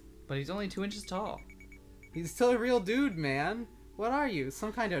dies. But he's only 2 inches tall. He's still a real dude, man. What are you,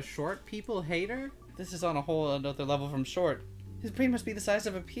 some kind of short people hater? This is on a whole another level from short. His brain must be the size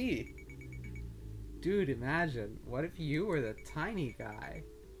of a pea. Dude, imagine. What if you were the tiny guy?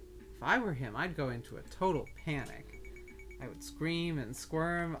 If I were him, I'd go into a total panic. I would scream and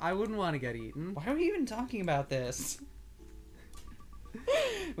squirm. I wouldn't want to get eaten. Why are we even talking about this?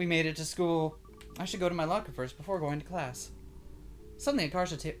 We made it to school. I should go to my locker first before going to class. Suddenly,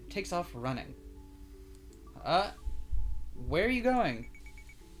 Akarsha takes off running. Where are you going?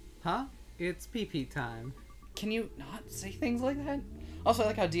 Huh? It's pee-pee time. Can you not say things like that? Also, I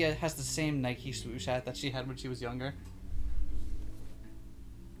like how Dia has the same Nike swoosh hat that she had when she was younger.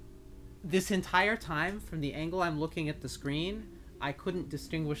 This entire time, from the angle I'm looking at the screen, I couldn't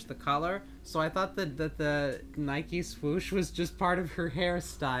distinguish the color, so I thought that the Nike swoosh was just part of her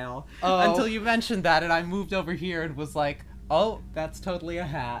hairstyle. Oh. Until you mentioned that, and I moved over here and was like, oh, that's totally a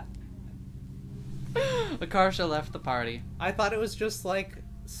hat. Akarsha left the party. I thought it was just like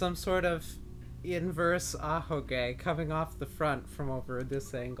some sort of inverse ahoge coming off the front from over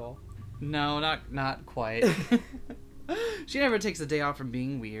this angle. No, not quite. She never takes a day off from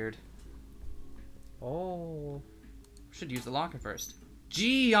being weird. Oh. Should use the locker first.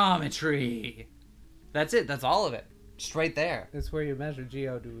 Geometry! That's it, that's all of it. Just right there. It's where you measure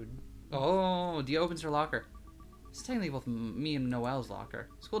geo, dude. Oh, Dia opens her locker. It's technically both me and Noelle's locker.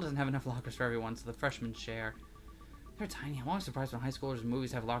 School doesn't have enough lockers for everyone, so the freshmen share. They're tiny. I'm always surprised when high schoolers and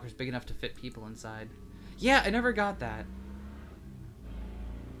movies have lockers big enough to fit people inside. Yeah, I never got that.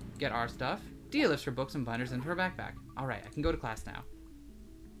 Get our stuff. Dia lifts her books and binders into her backpack. Alright, I can go to class now.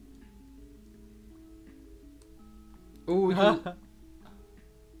 Ooh, we can...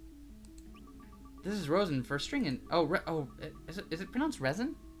 This is rosin for stringing. Oh, is it pronounced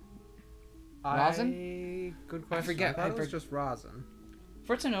resin? Rosin? Good question. I forget. I thought it was just rosin.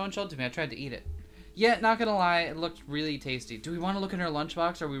 First time no one showed it to me, I tried to eat it. Yeah, not gonna lie, it looked really tasty. Do we want to look in her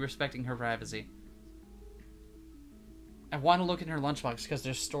lunchbox, or are we respecting her privacy? I want to look in her lunchbox because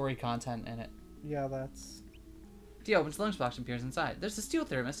there's story content in it. Yeah, that's... Dia opens the lunchbox and peers inside. There's a steel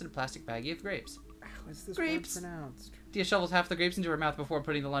thermos and a plastic baggie of grapes. How is this Grapes. word pronounced? Dia shovels half the grapes into her mouth before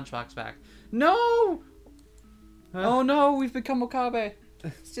putting the lunchbox back. No! Huh? Oh no, we've become Okabe.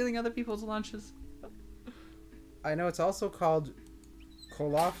 Stealing other people's lunches. I know it's also called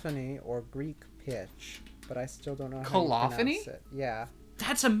colophony or Greek pitch, but I still don't know how Colophony? you pronounce it. Yeah,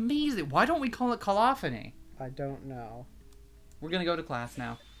 That's amazing. Why don't we call it colophony? I don't know. We're gonna go to class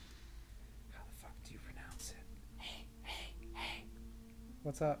now. How the fuck do you pronounce it? Hey.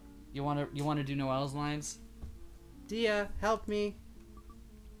 What's up? You wanna do Noelle's lines? Dia, help me.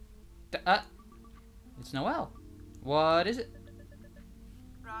 It's Noelle. What is it?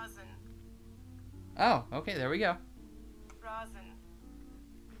 Rosin. Oh, okay, there we go. Rosin.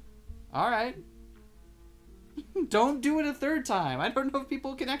 Alright. Don't do it a third time. I don't know if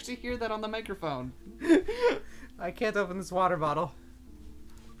people can actually hear that on the microphone. I can't open this water bottle.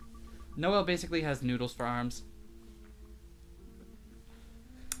 Noelle basically has noodles for arms.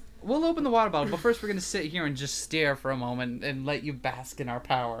 We'll open the water bottle, but first we're going to sit here and just stare for a moment and let you bask in our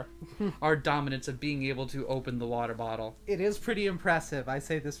power. Our dominance of being able to open the water bottle. It is pretty impressive. I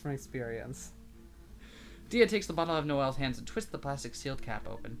say this from experience. Dia takes the bottle out of Noelle's hands and twists the plastic sealed cap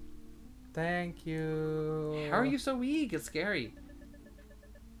open. Thank you. How are you so weak? It's scary.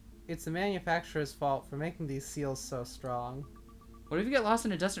 It's the manufacturer's fault for making these seals so strong. What if you get lost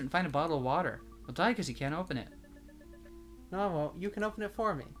in a desert and find a bottle of water? You'll die because you can't open it. No, I won't. You can open it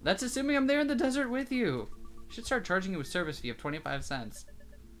for me. That's assuming I'm there in the desert with you. I should start charging you a service fee of 25 cents.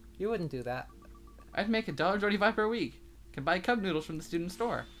 You wouldn't do that. I'd make $1.25 per week. Can buy cup noodles from the student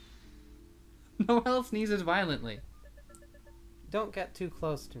store. Noelle sneezes violently. Don't get too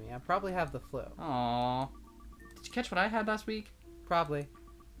close to me. I probably have the flu. Aww. Did you catch what I had last week? Probably.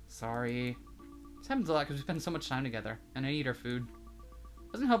 Sorry. This happens a lot because we spend so much time together, and I eat our food.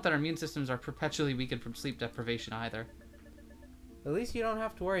 Doesn't help that our immune systems are perpetually weakened from sleep deprivation either. At least you don't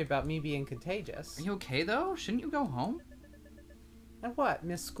have to worry about me being contagious. Are you okay, though? Shouldn't you go home? And what,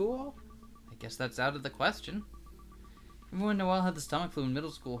 miss school? I guess that's out of the question. Even when Noelle had the stomach flu in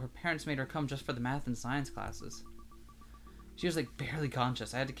middle school, her parents made her come just for the math and science classes. She was like barely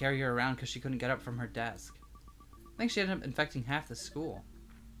conscious. I had to carry her around because she couldn't get up from her desk. I think she ended up infecting half the school.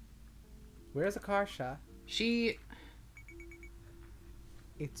 Where's Akarsha? She...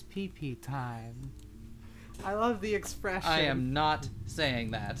 It's pee-pee time. I love the expression. I am not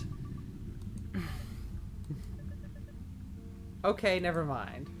saying that. Okay, never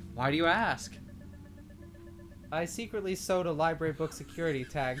mind. Why do you ask? I secretly sewed a library book security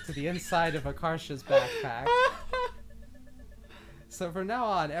tag to the inside of Akarsha's backpack. So from now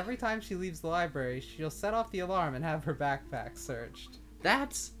on, every time she leaves the library, she'll set off the alarm and have her backpack searched.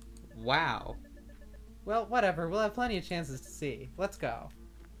 That's... wow. Well, whatever. We'll have plenty of chances to see. Let's go.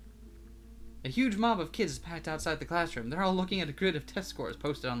 A huge mob of kids is packed outside the classroom. They're all looking at a grid of test scores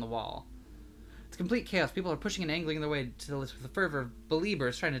posted on the wall. It's complete chaos. People are pushing and angling their way to the fervor of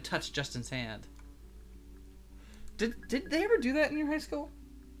believers trying to touch Justin's hand. Did they ever do that in your high school?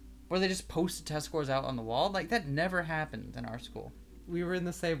 Where they just posted test scores out on the wall? Like, that never happened in our school. We were in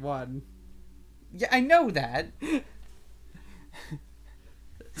the same one. Yeah, I know that.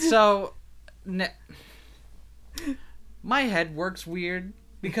 So, my head works weird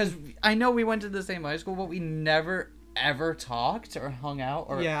because I know we went to the same high school, but we never ever talked or hung out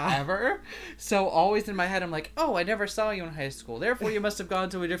or ever. So always in my head, I'm like, oh, I never saw you in high school. Therefore, you must have gone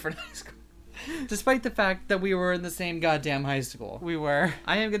to a different high school. Despite the fact that we were in the same goddamn high school. We were.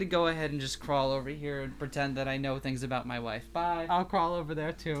 I am going to go ahead and just crawl over here and pretend that I know things about my wife. Bye. I'll crawl over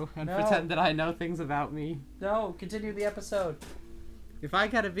there too and pretend that I know things about me. No, continue the episode. If I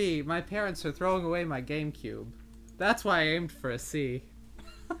got a B, my parents are throwing away my GameCube. That's why I aimed for a C.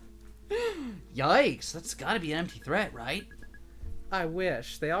 Yikes, that's got to be an empty threat, right? I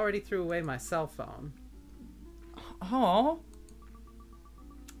wish. They already threw away my cell phone. Oh.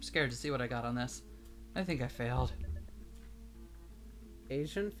 I'm scared to see what I got on this. I think I failed.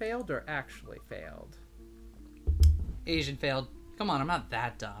 Asian failed or actually failed? Asian failed. Come on, I'm not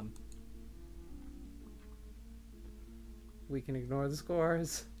that dumb. We can ignore the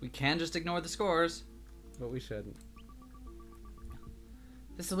scores. We can just ignore the scores. But we shouldn't.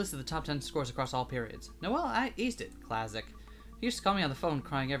 This is a list of the top 10 scores across all periods. Noelle, I aced it. Classic. She used to call me on the phone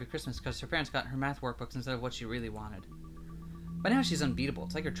crying every Christmas because her parents got her math workbooks instead of what she really wanted. But now she's unbeatable.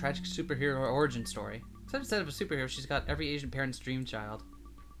 It's like her tragic superhero origin story. Except instead of a superhero, she's got every Asian parent's dream child.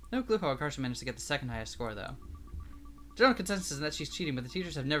 No clue how Akarsha managed to get the second highest score, though. General consensus is that she's cheating, but the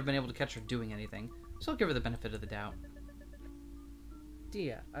teachers have never been able to catch her doing anything, so I'll give her the benefit of the doubt.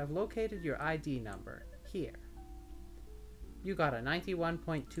 Dia, I've located your ID number. Here. You got a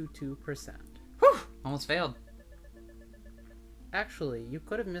 91.22%. Whew! Almost failed. Actually, you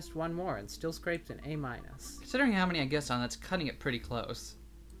could have missed one more and still scraped an A-. Considering how many I guessed on, that's cutting it pretty close.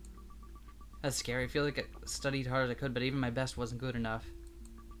 That's scary. I feel like I studied hard as I could, but even my best wasn't good enough.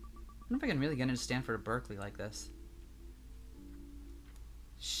 I wonder if I can really get into Stanford or Berkeley like this.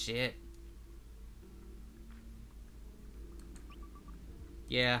 Shit.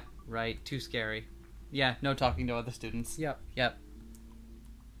 Yeah, right. Too scary. Yeah, no talking to other students. Yep.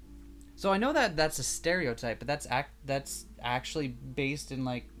 So I know that that's a stereotype, but that's actually based in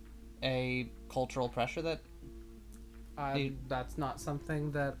like a cultural pressure that That's not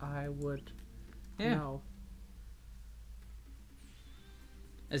something that I would know.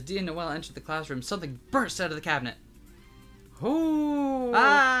 As Dia and Noelle entered the classroom, something burst out of the cabinet. Ooh!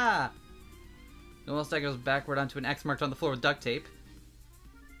 Ah! Noelle staggers backward onto an X marked on the floor with duct tape.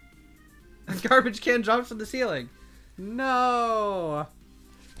 A garbage can drops from the ceiling. No!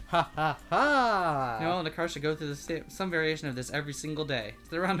 Ha ha ha! Noelle and Akarsha go through some variation of this every single day. It's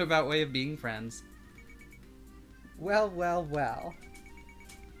their roundabout way of being friends. Well, well, well.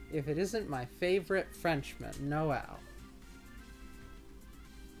 If it isn't my favorite Frenchman, Noelle.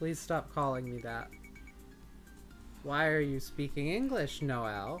 Please stop calling me that. Why are you speaking English,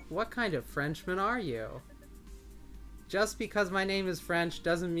 Noelle? What kind of Frenchman are you? Just because my name is French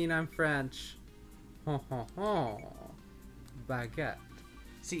doesn't mean I'm French. Ho ho ho. Baguette.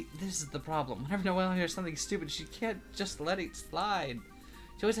 See, this is the problem. Whenever Noelle hears something stupid, she can't just let it slide.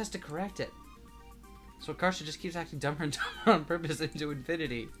 She always has to correct it. So Akarsha just keeps acting dumber and dumber on purpose into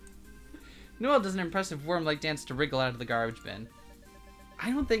infinity. Noelle does an impressive worm-like dance to wriggle out of the garbage bin. I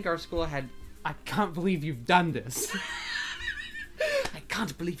don't think our school had... I can't believe you've done this. I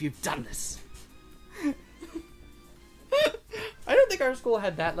can't believe you've done this. I don't think our school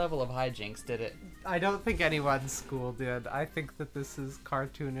had that level of hijinks, did it? I don't think anyone's school did. I think that this is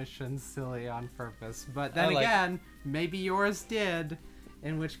cartoonish and silly on purpose. But then again, maybe yours did.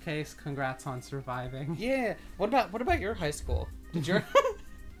 In which case, congrats on surviving. Yeah. What about your high school? Did your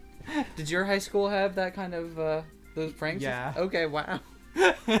did your high school have that kind of those pranks? Yeah. Okay. Wow.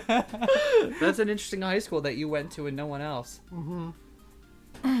 That's an interesting high school that you went to and no one else. Mm-hmm.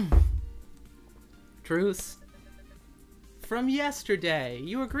 Truce. From yesterday,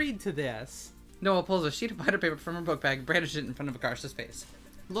 you agreed to this. Noelle pulls a sheet of butter paper from her book bag and brandishes it in front of Akarsha's face.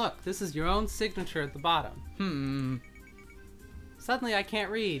 Look, this is your own signature at the bottom. Suddenly I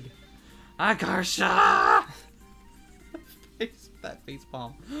can't read. Akarsha! That face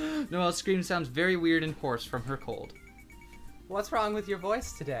palm. Noelle's scream sounds very weird and hoarse from her cold. What's wrong with your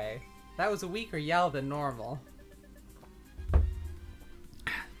voice today? That was a weaker yell than normal.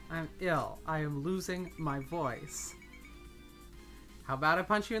 I'm ill. I am losing my voice. How about I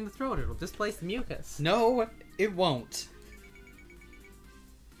punch you in the throat? It'll displace the mucus. No, it won't.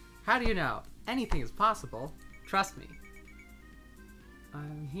 How do you know? Anything is possible. Trust me.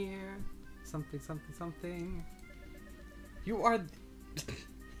 I'm here. Something, something, something. You are...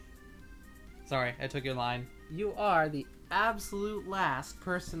 Sorry, I took your line. You are the absolute last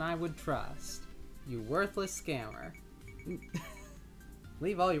person I would trust. You worthless scammer.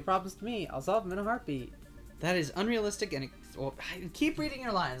 Leave all your problems to me. I'll solve them in a heartbeat. That is unrealistic and... Well, keep reading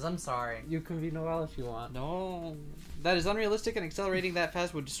your lines, I'm sorry. You can be Noelle if you want. No. That is unrealistic and accelerating that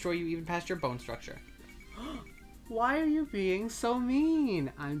fast would destroy you even past your bone structure. Why are you being so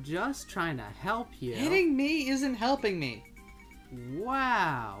mean? I'm just trying to help you. Hitting me isn't helping me.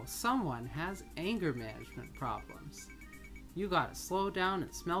 Wow, someone has anger management problems. You gotta slow down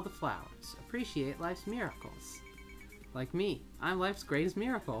and smell the flowers. Appreciate life's miracles. Like me, I'm life's greatest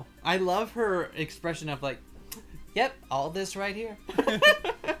miracle. I love her expression of like, yep, all this right here.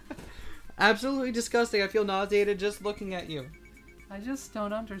 Absolutely disgusting. I feel nauseated just looking at you. I just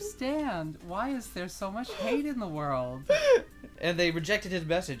don't understand. Why is there so much hate in the world? And they rejected his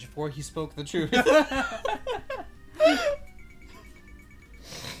message before he spoke the truth.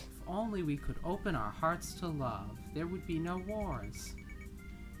 If only we could open our hearts to love, there would be no wars.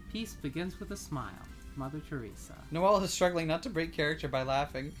 Peace begins with a smile. Mother Teresa. Noelle is struggling not to break character by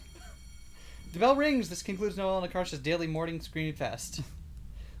laughing. The bell rings. This concludes Noelle and Akarsha's daily morning screen fest. The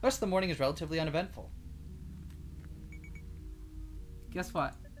rest of the morning is relatively uneventful. Guess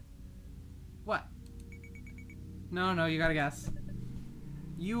what? What? No, you gotta guess.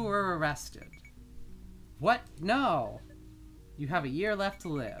 You were arrested. What? No! You have a year left to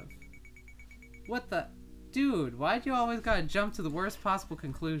live. What the... Dude, why'd you always gotta jump to the worst possible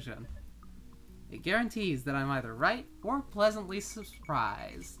conclusion? It guarantees that I'm either right or pleasantly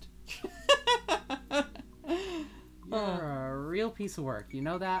surprised. You're a real piece of work, you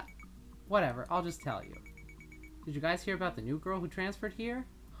know that? Whatever, I'll just tell you. Did you guys hear about the new girl who transferred here?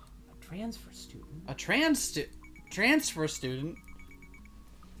 A transfer student? A transfer student?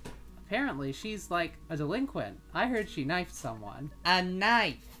 Apparently, she's like a delinquent. I heard she knifed someone. A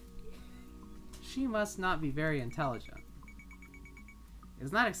knife. She must not be very intelligent.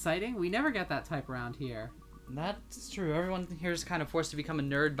 Isn't that exciting? We never get that type around here. That's true. Everyone here is kind of forced to become a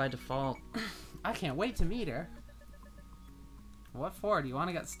nerd by default. I can't wait to meet her. What for? Do you want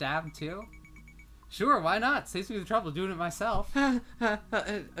to get stabbed too? Sure, why not? Saves me the trouble of doing it myself.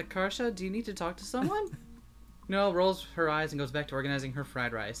 Akarsha, do you need to talk to someone? Noelle rolls her eyes and goes back to organizing her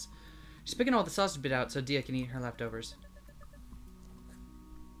fried rice. She's picking all the sausage bit out so Dia can eat her leftovers.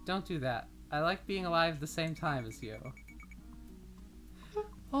 Don't do that. I like being alive the same time as you.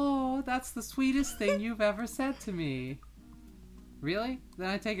 Oh, that's the sweetest thing you've ever said to me. Really? Then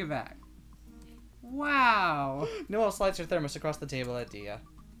I take it back. Wow. Noelle slides her thermos across the table at Dia.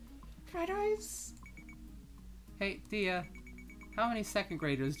 Fried rice? Hey, Dia, how many second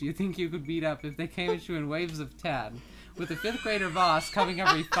graders do you think you could beat up if they came at you in waves of 10, with a 5th grader boss coming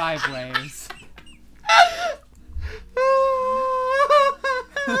every 5 waves?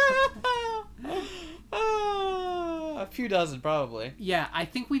 A few dozen, probably. Yeah, I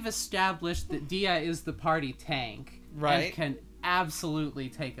think we've established that Dia is the party tank. Right. And can absolutely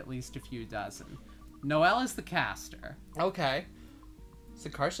take at least a few dozen. Noelle is the caster. Okay. Is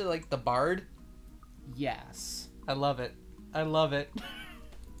Akarsha like the bard? Yes. I love it. I love it.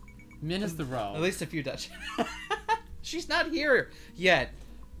 Min is the rogue. At least a few Dutch. She's not here yet.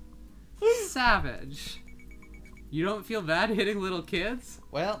 Savage. You don't feel bad hitting little kids?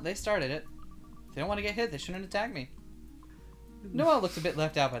 Well, they started it. If they don't want to get hit, they shouldn't attack me. Noelle looks a bit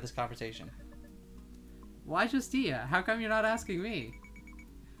left out by this conversation. Why just Dia? How come you're not asking me?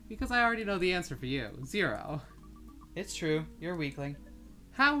 Because I already know the answer for you. 0. It's true. You're a weakling.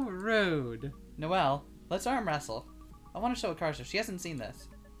 How rude. Noelle, let's arm wrestle. I want to show Akarsha. She hasn't seen this.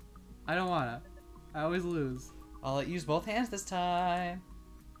 I don't wanna. I always lose. I'll use both hands this time.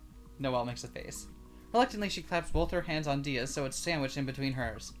 Noelle makes a face. Reluctantly, she claps both her hands on Dia's so it's sandwiched in between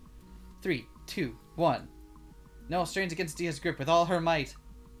hers. 3, 2, 1. Noelle strains against Dia's grip with all her might.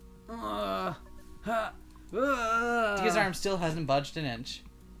 Dia's arm still hasn't budged an inch.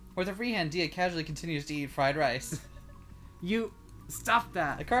 With her free hand, Dia casually continues to eat fried rice. You... Stop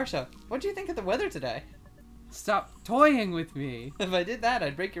that. Akarsha, what do you think of the weather today? Stop toying with me. If I did that,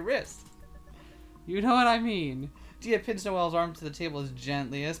 I'd break your wrist. You know what I mean. Dia pins Noelle's arm to the table as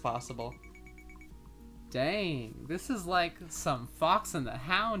gently as possible. Dang, this is like some Fox and the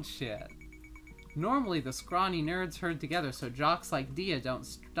Hound shit. Normally the scrawny nerds herd together so jocks like Dia don't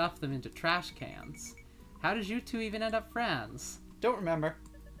stuff them into trash cans. How did you two even end up friends? Don't remember.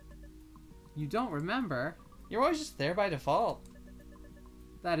 You don't remember? You're always just there by default.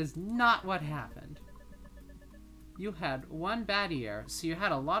 That is not what happened. You had one bad ear, so you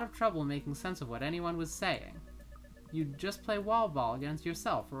had a lot of trouble making sense of what anyone was saying. You'd just play wall ball against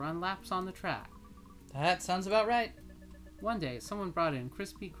yourself or run laps on the track. That sounds about right. One day, someone brought in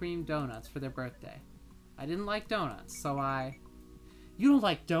Krispy Kreme donuts for their birthday. I didn't like donuts, so I... You don't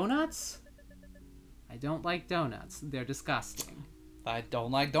like donuts? I don't like donuts. They're disgusting. I don't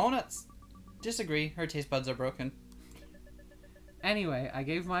like donuts. Disagree. Her taste buds are broken. Anyway, I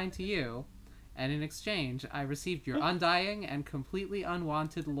gave mine to you, and in exchange, I received your undying and completely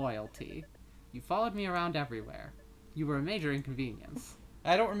unwanted loyalty. You followed me around everywhere. You were a major inconvenience.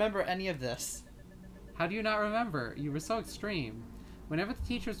 I don't remember any of this. How do you not remember? You were so extreme. Whenever the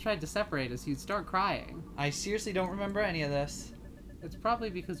teachers tried to separate us, you'd start crying. I seriously don't remember any of this. It's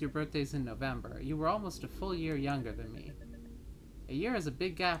probably because your birthday's in November. You were almost a full year younger than me. A year is a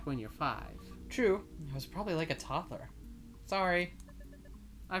big gap when you're 5. True. I was probably like a toddler. Sorry.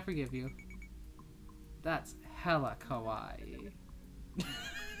 I forgive you. That's hella kawaii.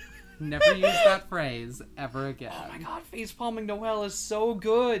 Never use that phrase ever again. Oh my god, facepalming Noelle is so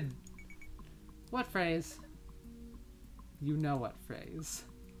good. What phrase? You know what phrase.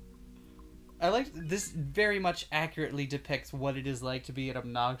 I like this very much accurately depicts what it is like to be an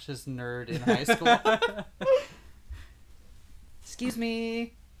obnoxious nerd in high school. Excuse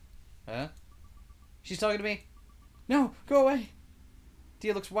me. Huh? She's talking to me. No, go away.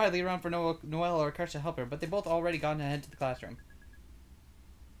 Dia looks wildly around for Noelle or Akarsha to help her, but they both already gone ahead to the classroom.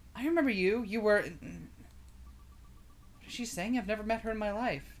 I remember you. You were... What is she saying? I've never met her in my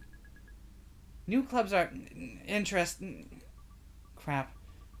life. New clubs are... Crap.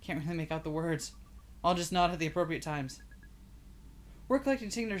 Can't really make out the words. I'll just nod at the appropriate times. We're collecting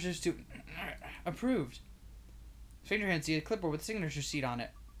signatures to... Approved. Stranger hands see a clipboard with a signature sheet on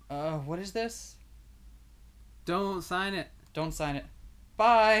it. What is this? Don't sign it. Don't sign it.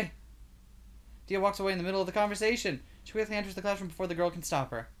 Bye! Dia walks away in the middle of the conversation. She quickly enters the classroom before the girl can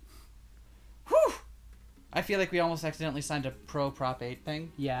stop her. Whew! I feel like we almost accidentally signed a pro Prop 8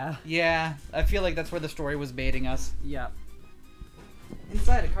 thing. Yeah. Yeah, I feel like that's where the story was baiting us. Yep.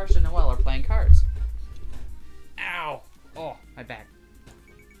 Inside, Akarsha and Noelle are playing cards. Ow! Oh, my back.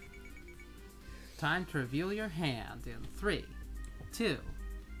 Time to reveal your hand in 3, 2,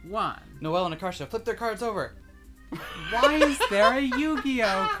 1. Noelle and Akarsha flip their cards over. Why is there a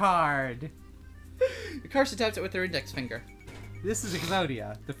Yu-Gi-Oh card? Akarsha taps it with her index finger. This is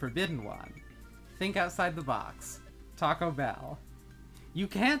Exodia, the forbidden one. Think outside the box. Taco Bell. You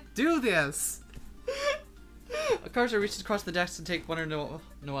can't do this! Akarsha reaches across the desk to take one of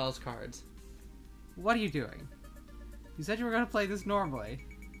Noelle's cards. What are you doing? You said you were going to play this normally.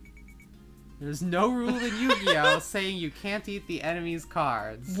 There's no rule in Yu-Gi-Oh! Saying you can't eat the enemy's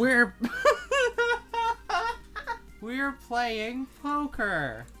cards. We're playing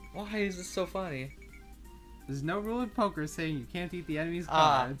poker. Why is this so funny? There's no rule in poker saying you can't eat the enemy's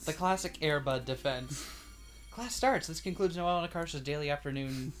cards. The classic Airbud defense. Class starts. This concludes Noelle and Akarsha's daily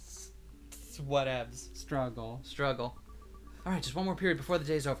afternoon whatevs. Struggle. Alright, just one more period before the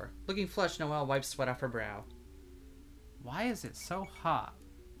day's over. Looking flushed, Noelle wipes sweat off her brow. Why is it so hot?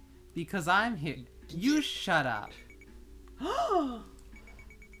 Because I'm here. You shut up.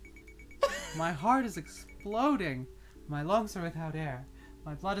 My heart is exploding. My lungs are without air.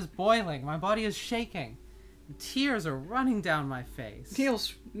 My blood is boiling. My body is shaking. Tears are running down my face.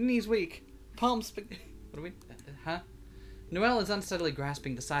 Neil's knees weak. Palms. What are we? Huh? Noelle is unsteadily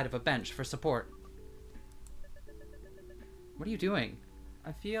grasping the side of a bench for support. What are you doing?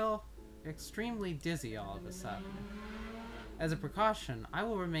 I feel extremely dizzy all of a sudden. As a precaution, I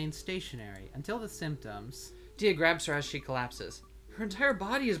will remain stationary until the symptoms... Dia grabs her as she collapses. Her entire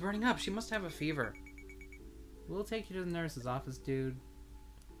body is burning up. She must have a fever. We'll take you to the nurse's office, dude.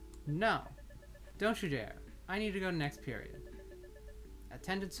 No. Don't you dare. I need to go to next period.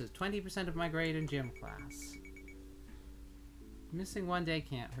 Attendance is 20% of my grade in gym class. Missing one day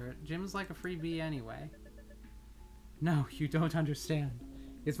can't hurt. Gym's like a freebie anyway. No, you don't understand.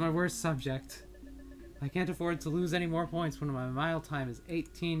 It's my worst subject. I can't afford to lose any more points when my mile time is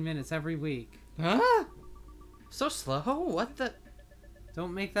 18 minutes every week. Huh? So slow? What the?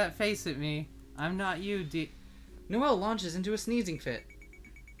 Don't make that face at me. I'm not you, Noelle launches into a sneezing fit.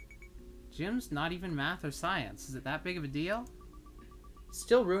 Gym's not even math or science. Is it that big of a deal?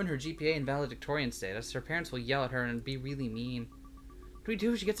 Still ruin her GPA and valedictorian status. Her parents will yell at her and be really mean. What do we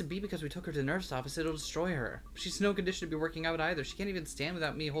do if she gets a B because we took her to the nurse's office? It'll destroy her. She's in no condition to be working out either. She can't even stand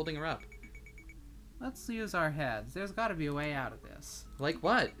without me holding her up. Let's use our heads. There's gotta be a way out of this. Like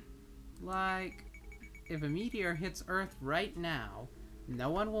what? Like, if a meteor hits Earth right now, no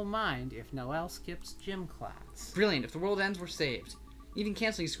one will mind if Noelle skips gym class. Brilliant. If the world ends, we're saved. Even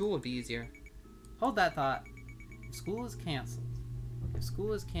canceling school would be easier. Hold that thought. If school is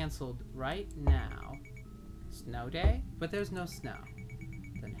canceled right now, snow day, but there's no snow,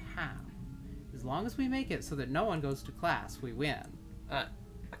 then how? As long as we make it so that no one goes to class, we win.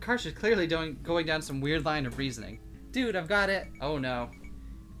 Akarsha's clearly going down some weird line of reasoning. Dude, I've got it. Oh no.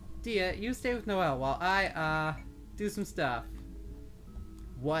 Dia, you stay with Noelle while I, do some stuff.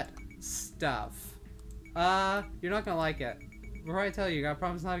 What stuff? You're not gonna like it. Before I tell you, I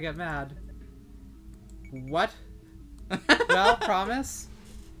promise not to get mad. What? Well, promise?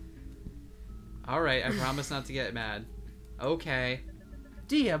 Alright, I promise not to get mad. Okay.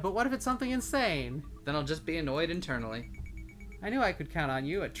 Dia, but what if it's something insane? Then I'll just be annoyed internally. I knew I could count on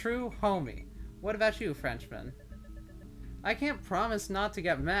you, a true homie. What about you, Frenchman? I can't promise not to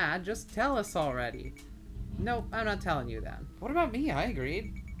get mad, just tell us already. Nope, I'm not telling you then. What about me? I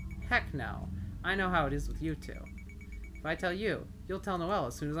agreed. Heck no. I know how it is with you two. If I tell you, you'll tell Noelle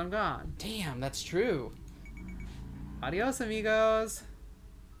as soon as I'm gone. Damn, that's true. Adios, amigos.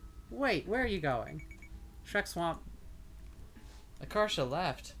 Wait, where are you going? Shrek Swamp. Akarsha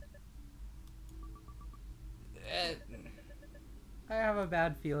left. I have a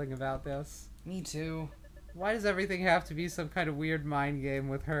bad feeling about this. Me too. Why does everything have to be some kind of weird mind game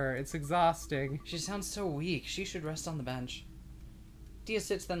with her? It's exhausting. She sounds so weak. She should rest on the bench. Dia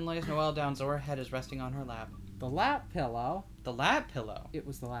sits, then lays Noelle down so her head is resting on her lap. The lap pillow? The lap pillow? It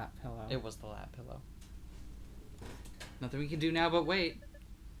was the lap pillow. It was the lap pillow. Nothing we can do now but wait.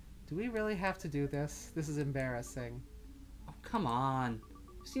 Do we really have to do this? This is embarrassing. Oh, come on.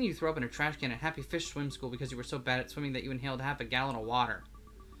 I've seen you throw up in a trash can at Happy Fish Swim School because you were so bad at swimming that you inhaled half a gallon of water.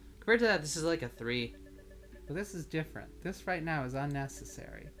 Compared to that, this is like a 3. But this is different. This right now is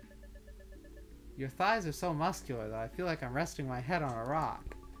unnecessary. Your thighs are so muscular that I feel like I'm resting my head on a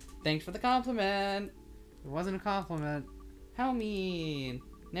rock. Thanks for the compliment. It wasn't a compliment. How mean.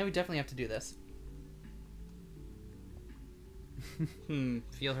 Now we definitely have to do this.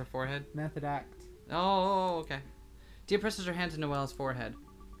 Feel her forehead? Method act. Oh, okay. Dia presses her hand to Noelle's forehead.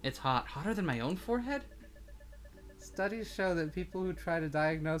 It's hot. Hotter than my own forehead? Studies show that people who try to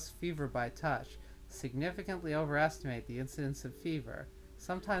diagnose fever by touch significantly overestimate the incidence of fever,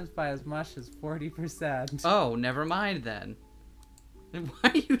 sometimes by as much as 40%. Oh, never mind then.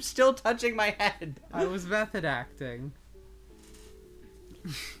 Why are you still touching my head? I was method acting.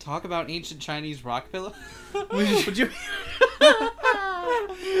 Talk about ancient Chinese rock pillow? Would you...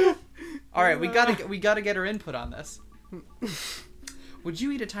 Alright, we gotta get her input on this. Would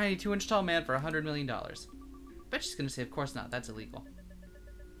you eat a tiny 2-inch tall man for $100 million? Bet she's gonna say, of course not, that's illegal.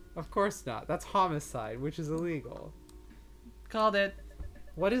 Of course not. That's homicide, which is illegal. Called it.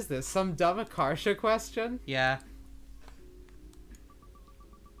 What is this? Some dumb Akarsha question? Yeah.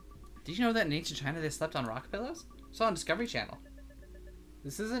 Did you know that in ancient China they slept on rock pillows? Saw on Discovery Channel.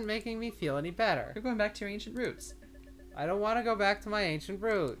 This isn't making me feel any better. You're going back to your ancient roots. I don't want to go back to my ancient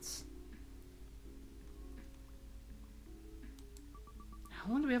roots.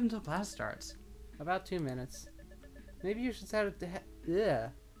 How long do we have until class starts? About 2 minutes. Maybe you should head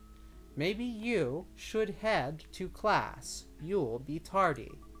to Maybe you should head to class. You'll be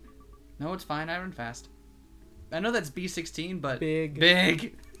tardy. No, it's fine. I run fast. I know that's B16, but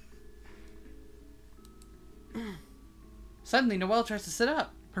Big. Suddenly, Noelle tries to sit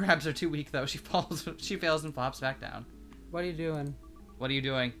up. Her abs are too weak, though. She fails and flops back down. What are you doing? What are you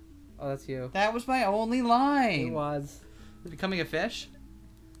doing? Oh, that's you. That was my only line. It was. Becoming a fish?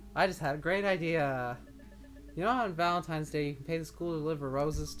 I just had a great idea. You know how on Valentine's Day you can pay the school to deliver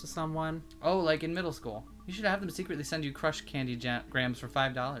roses to someone? Oh, like in middle school. You should have them secretly send you crushed candy grams for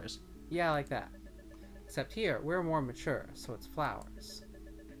 $5. Yeah, like that. Except here, we're more mature, so it's flowers.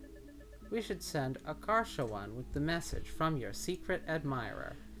 We should send a Akarsha one with the message from your secret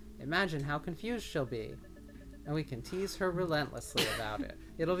admirer. Imagine how confused she'll be. And we can tease her relentlessly about it.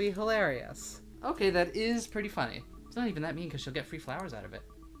 It'll be hilarious. Okay, that is pretty funny. It's not even that mean because she'll get free flowers out of it.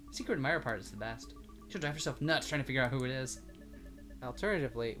 Secret admirer part is the best. She'll drive herself nuts trying to figure out who it is.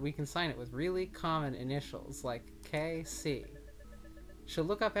 Alternatively, we can sign it with really common initials like KC. She'll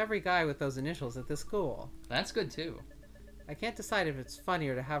look up every guy with those initials at the school. That's good too. I can't decide if it's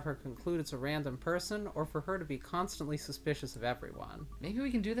funnier to have her conclude it's a random person or for her to be constantly suspicious of everyone. Maybe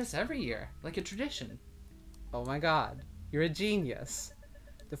we can do this every year, like a tradition. Oh my god, you're a genius.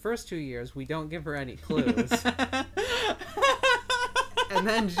 The first 2 years, we don't give her any clues. And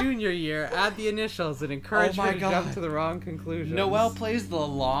then junior year, add the initials and encourage her to jump to the wrong conclusions. Noelle plays the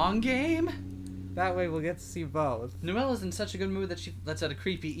long game? That way we'll get to see both. Noelle is in such a good mood that she lets out a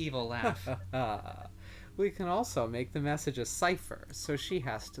creepy, evil laugh. We can also make the message a cipher, so she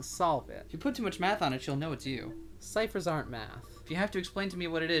has to solve it. If you put too much math on it, she'll know it's you. Ciphers aren't math. If you have to explain to me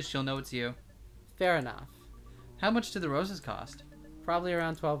what it is, she'll know it's you. Fair enough. How much do the roses cost? Probably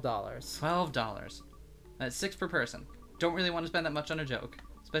around $12. $12. That's $6 per person. Don't really want to spend that much on a joke.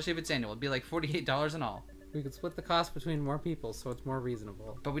 Especially if it's annual. It'd be like $48 in all. We could split the cost between more people, so it's more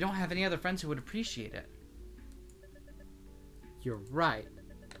reasonable. But we don't have any other friends who would appreciate it. You're right.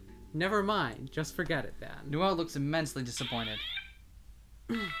 Never mind. Just forget it then. Noelle looks immensely disappointed.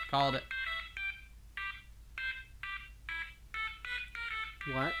 Called it.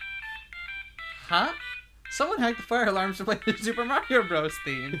 What? Huh? Someone hacked the fire alarms to play the Super Mario Bros.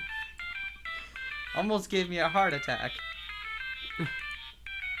 Theme. Almost gave me a heart attack.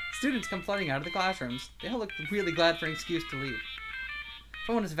 Students come flooding out of the classrooms. They all look really glad for an excuse to leave.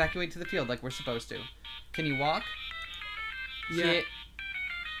 Someone is evacuated to the field like we're supposed to. Can you walk? Yeah.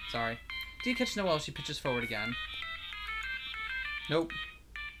 Sorry. Do you catch Noelle? She pitches forward again. Nope.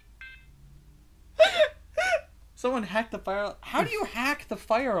 Someone hacked the fire. How do you hack the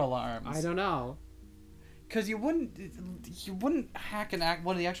fire alarms? I don't know. Because you wouldn't hack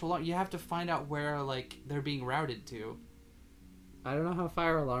one of the actual alarms. You have to find out where like they're being routed to. I don't know how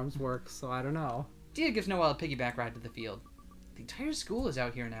fire alarms work, so I don't know. Dia gives Noelle a piggyback ride to the field. The entire school is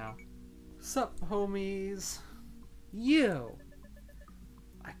out here now. Sup, homies? You!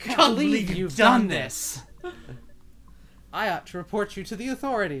 I Can't believe you've done this! I ought to report you to the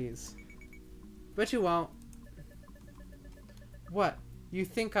authorities. But you won't. What? You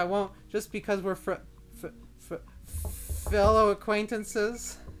think I won't just because we're fellow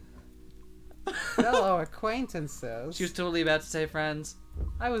acquaintances? Fellow acquaintances? She was totally about to say friends.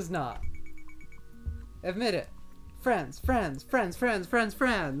 I was not. Admit it. Friends. I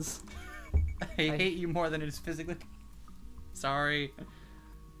hate you more than it is physically. Sorry.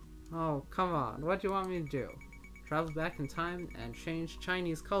 Oh, come on. What do you want me to do? Travel back in time and change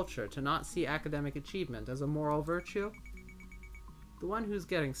Chinese culture to not see academic achievement as a moral virtue? The one who's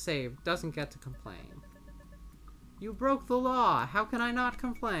getting saved doesn't get to complain. You broke the law. How can I not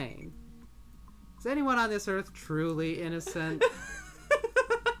complain? Is anyone on this earth truly innocent?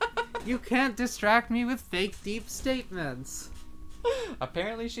 You can't distract me with fake deep statements.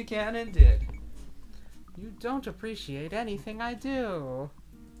 Apparently she can and did. You don't appreciate anything I do.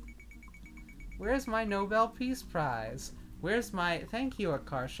 Where's my Nobel Peace Prize? Where's my thank you,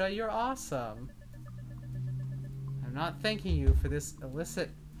 Akarsha? You're awesome. I'm not thanking you for this illicit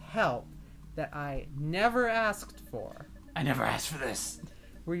help that I never asked for. I never asked for this.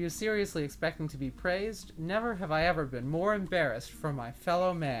 Were you seriously expecting to be praised? Never have I ever been more embarrassed for my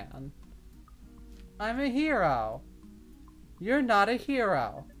fellow man. I'm a hero. You're not a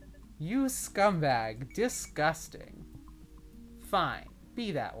hero. You scumbag. Disgusting. Fine.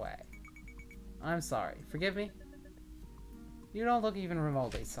 Be that way. I'm sorry. Forgive me? You don't look even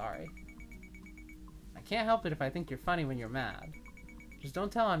remotely sorry. I can't help it if I think you're funny when you're mad. Just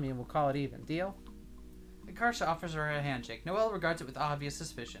don't tell on me and we'll call it even. Deal? Akarsha offers her a handshake. Noelle regards it with obvious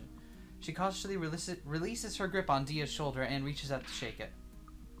suspicion. She cautiously releases her grip on Dia's shoulder and reaches out to shake it.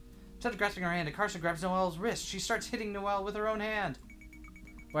 Instead of grasping her hand, Akarsha grabs Noelle's wrist. She starts hitting Noelle with her own hand.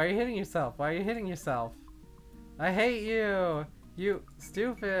 Why are you hitting yourself? Why are you hitting yourself? I hate you! You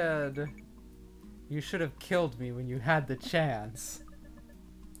stupid! You should have killed me when you had the chance.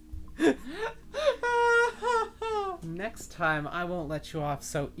 Next time, I won't let you off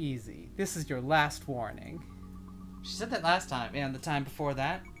so easy. This is your last warning. She said that last time, and the time before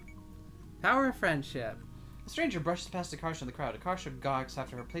that. Power of friendship. A stranger brushes past Akarsha in the crowd. Akarsha gawks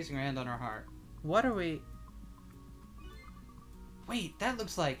after her, placing her hand on her heart. What are we... Wait, that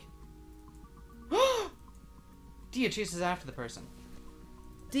looks like... Dia chases after the person.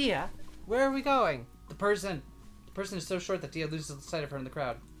 Dia? Where are we going? The person. The person is so short that Dia loses sight of her in the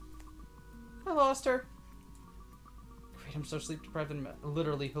crowd. I lost her. Great, I'm so sleep deprived and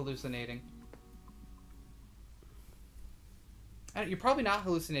literally hallucinating. You're probably not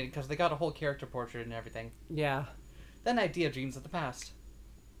hallucinating because they got a whole character portrait and everything. Yeah. That night, Dia dreams of the past.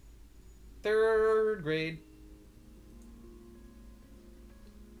 3rd grade.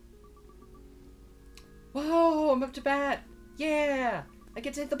 Whoa, I'm up to bat. Yeah, I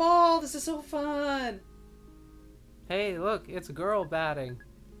get to hit the ball. This is so fun. Hey, look, it's a girl batting.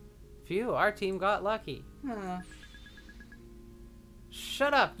 Phew, our team got lucky. Huh.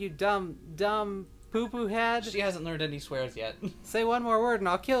 Shut up, you dumb poo-poo head. She hasn't learned any swears yet. Say one more word and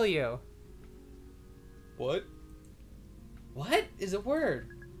I'll kill you. What? What is a word?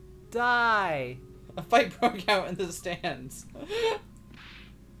 Die. A fight broke out in the stands.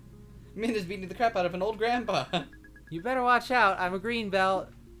 Min is beating the crap out of an old grandpa. You better watch out, I'm a green belt.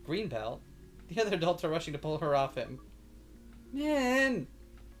 Green belt? The other adults are rushing to pull her off him. Min!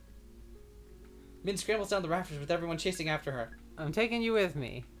 Min scrambles down the rafters with everyone chasing after her. I'm taking you with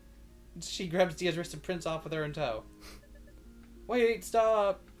me. She grabs Dia's wrist and prints off with her in tow. Wait,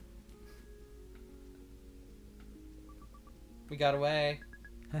 stop! We got away.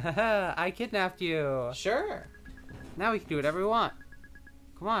 I kidnapped you. Sure. Now we can do whatever we want.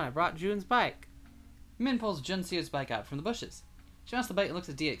 Come on, I brought June's bike. Min pulls Junseo's bike out from the bushes. She mounts the bike and looks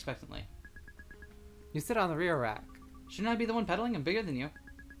at Dia expectantly. You sit on the rear rack. Shouldn't I be the one pedaling? I'm bigger than you.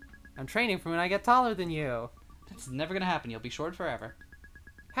 I'm training for when I get taller than you. That's never gonna happen. You'll be short forever.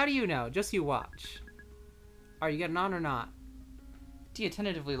 How do you know? Just you watch. Are you getting on or not? Dia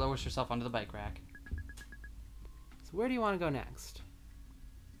tentatively lowers herself onto the bike rack. So where do you want to go next?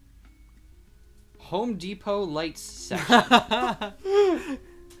 Home Depot lights section.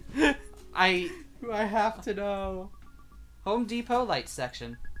 Do I have to know? Home Depot lights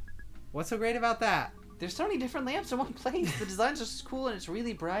section. What's so great about that? There's so many different lamps in one place. The designs are so cool and it's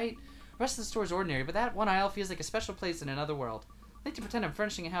really bright. The rest of the store is ordinary, but that one aisle feels like a special place in another world. I like to pretend I'm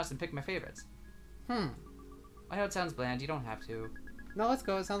furnishing a house and pick my favorites. I know it sounds bland. You don't have to. No, let's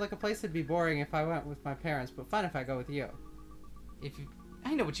go. It sounds like a place that'd be boring if I went with my parents, but fun if I go with you.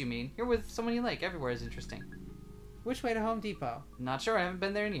 I know what you mean. You're with someone you like. Everywhere is interesting. Which way to Home Depot? Not sure. I haven't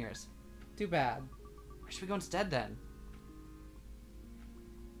been there in years. Too bad. Where should we go instead, then?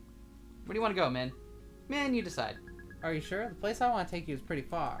 Where do you want to go, Min? Min, you decide. Are you sure? The place I want to take you is pretty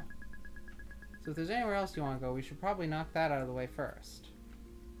far. So if there's anywhere else you want to go, we should probably knock that out of the way first.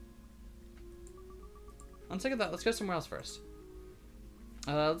 On second thought, let's go somewhere else first.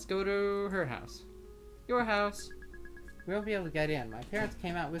 Let's go to her house. Your house. We won't be able to get in. My parents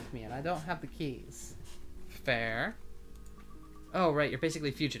came out with me, and I don't have the keys. Fair. Oh, right. You're basically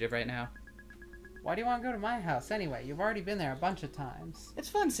fugitive right now. Why do you want to go to my house anyway? You've already been there a bunch of times. It's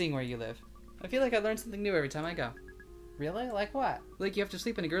fun seeing where you live. I feel like I learn something new every time I go. Really? Like what? Like you have to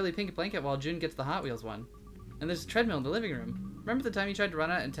sleep in a girly pink blanket while June gets the Hot Wheels one. And there's a treadmill in the living room. Remember the time you tried to run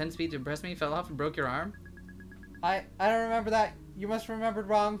out at 10 speed to impress me, fell off, and broke your arm? I don't remember that. You must have remembered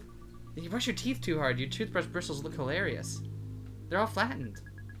wrong. You brush your teeth too hard. Your toothbrush bristles look hilarious. They're all flattened.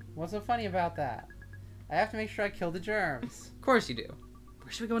 What's so funny about that? I have to make sure I kill the germs. Of course you do.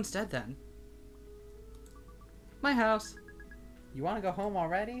 Where should we go instead, then? My house. You want to go home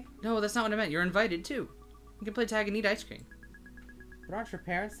already? No, that's not what I meant. You're invited, too. You can play tag and eat ice cream. But aren't your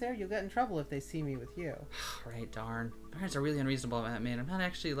parents there? You'll get in trouble if they see me with you. Right, darn. Parents are really unreasonable about that, man. I'm not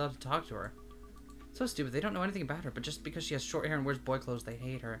actually allowed to talk to her. So stupid. They don't know anything about her, but just because she has short hair and wears boy clothes, they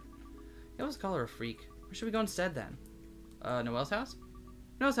hate her. They always call her a freak. Where should we go instead, then? Noelle's house?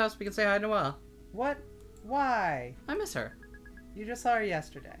 Noelle's house. We can say hi to Noelle. What? Why? I miss her. You just saw her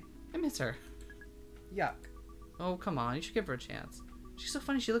yesterday. I miss her. Yuck. Oh, come on. You should give her a chance. She's so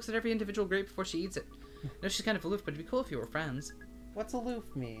funny. She looks at every individual grape before she eats it. I know she's kind of aloof, but it'd be cool if you were friends. What's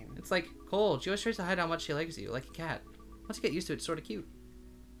aloof mean? It's like cold. She always tries to hide how much she likes you, like a cat. Once you get used to it, it's sort of cute.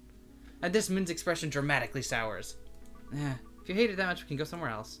 At this, Min's expression dramatically sours. If you hate it that much, we can go somewhere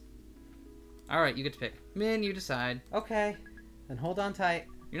else. Alright, you get to pick. Min, you decide. Okay. Then hold on tight.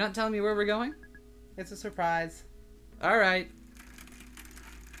 You're not telling me where we're going? It's a surprise. Alright.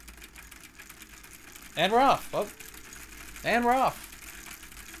 And we're off. Oh. And we're off.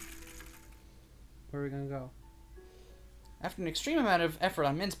 Where are we gonna go? After an extreme amount of effort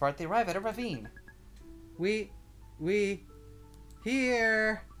on Min's part, they arrive at a ravine. We...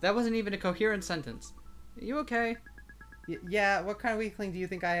 Here! That wasn't even a coherent sentence. Are you okay? Yeah, what kind of weakling do you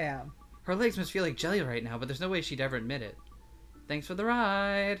think I am? Her legs must feel like jelly right now, but there's no way she'd ever admit it. Thanks for the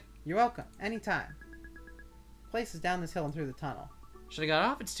ride. You're welcome. Anytime. Place is down this hill and through the tunnel. Should I got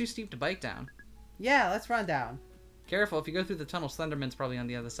off? It's too steep to bike down. Yeah, let's run down. Careful, if you go through the tunnel, Slenderman's probably on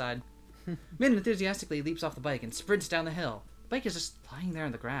the other side. Min enthusiastically leaps off the bike and sprints down the hill. The bike is just lying there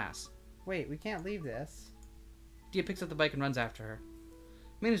in the grass. Wait, we can't leave this. Dia picks up the bike and runs after her.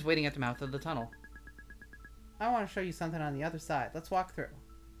 Min is waiting at the mouth of the tunnel. I want to show you something on the other side. Let's walk through.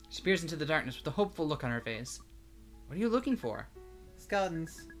 She peers into the darkness with a hopeful look on her face. What are you looking for?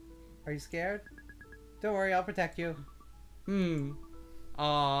 Skeletons. Are you scared? Don't worry, I'll protect you.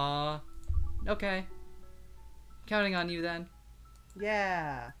 Aww. Okay. Counting on you then.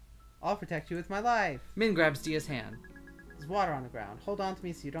 Yeah. I'll protect you with my life. Min grabs Dia's hand. There's water on the ground. Hold on to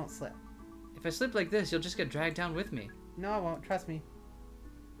me so you don't slip. If I slip like this, you'll just get dragged down with me. No, I won't. Trust me.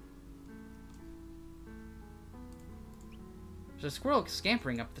 There's a squirrel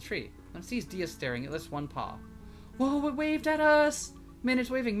scampering up the tree. When it sees Dia staring, it lifts one paw. Whoa, it waved at us! Min, it's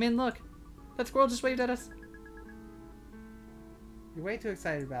waving. Min, look. That squirrel just waved at us. You're way too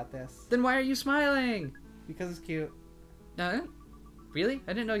excited about this. Then why are you smiling? Because it's cute. Really?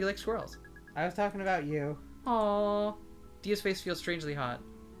 I didn't know you liked squirrels. I was talking about you. Aww. Dia's face feels strangely hot.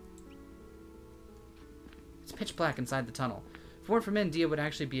 It's pitch black inside the tunnel. If it weren't for Min, Dia would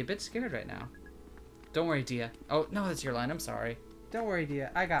actually be a bit scared right now. Don't worry, Dia. Oh, no, that's your line. I'm sorry. Don't worry,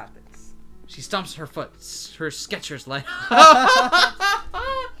 Dia. I got this. She stomps her foot. Her Skechers like...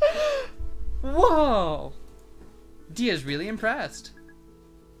 Whoa! Dia's really impressed.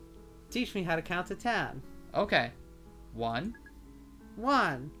 Teach me how to count to 10. Okay. 1,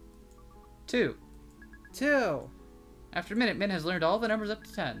 1, 2. 2. After a minute, Min has learned all the numbers up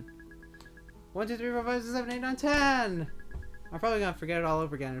to 10. 1, 2, 3, 4, 5, 6, 7, 8, 9, 10. I'm probably gonna forget it all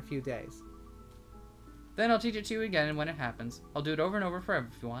over again in a few days. Then I'll teach it to you again, and when it happens, I'll do it over and over forever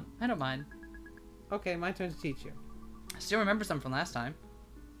if you want. I don't mind. Okay, my turn to teach you. I still remember some from last time.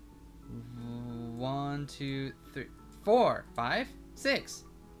 1, 2, 3, 4, 5, 6,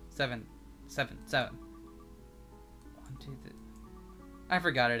 7, 7, 7. 1, 2, 3. I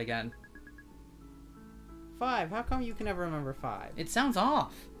forgot it again. 5. How come you can never remember 5? It sounds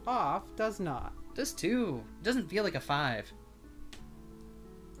off. Off does not. Does too. It doesn't feel like a 5.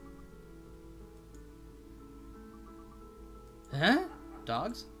 Huh?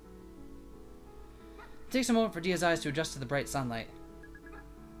 Dogs? It takes a moment for Dia's eyes to adjust to the bright sunlight.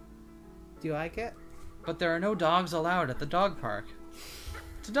 Do you like it? But there are no dogs allowed at the dog park.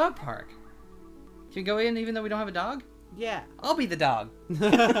 It's a dog park. Can we go in even though we don't have a dog? Yeah. I'll be the dog.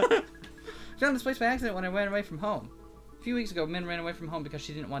 I found this place by accident when I ran away from home. A few weeks ago, Min ran away from home because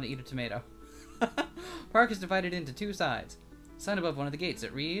she didn't want to eat a tomato. Park is divided into 2 sides. Sign above one of the gates.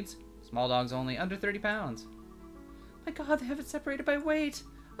 It reads, "Small dogs only, under 30 pounds." My god, they have it separated by weight.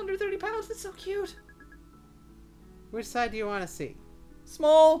 Under 30 pounds, that's so cute. Which side do you want to see?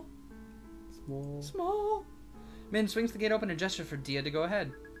 Small. Small. Small. Min swings the gate open and gestures for Dia to go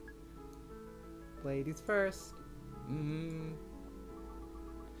ahead. Ladies first. There's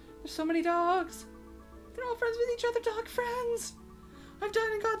so many dogs. They're all friends with each other, dog friends. I've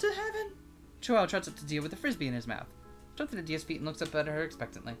died and gone to heaven. Chihuahua trots up to Dia with a frisbee in his mouth. Jumps at Dia's feet and looks up at her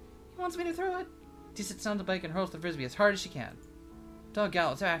expectantly. He wants me to throw it. Dia sits on the bike and hurls the frisbee as hard as she can. Dog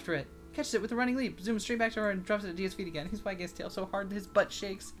gallops after it, catches it with a running leap, zooms straight back to her and drops it at Dia's feet again. He's wagging his tail so hard that his butt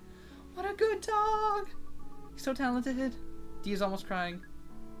shakes. What a good dog! He's so talented. Dia's almost crying.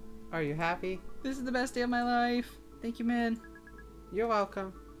 Are you happy? This is the best day of my life. Thank you, Min. You're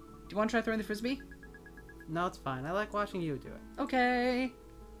welcome. Do you want to try throwing the frisbee? No, it's fine. I like watching you do it. Okay.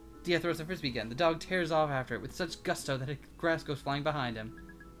 Dia throws the frisbee again. The dog tears off after it with such gusto that grass goes flying behind him.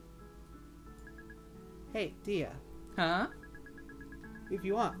 Hey, Dia. Huh? If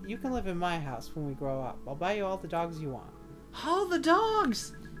you want, you can live in my house when we grow up. I'll buy you all the dogs you want. All the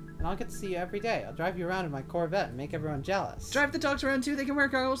dogs! And I'll get to see you every day. I'll drive you around in my Corvette and make everyone jealous. Drive the dogs around too. They can wear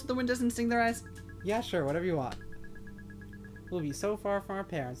goggles so the wind doesn't sting their eyes. Yeah, sure, whatever you want. We'll be so far from our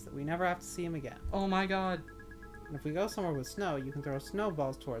parents that we never have to see them again. Oh my god. And if we go somewhere with snow, you can throw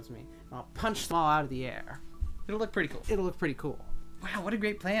snowballs towards me, and I'll punch them all out of the air. It'll look pretty cool. It'll look pretty cool. Wow, what a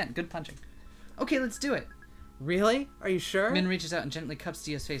great plan. Good punching. Okay, let's do it. Really? Are you sure? Min reaches out and gently cups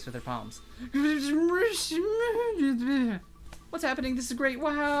Dia's face with her palms. What's happening? This is great.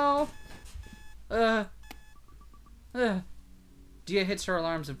 Wow. Dia hits her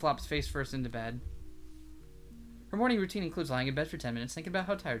alarms and flops face first into bed. Her morning routine includes lying in bed for 10 minutes thinking about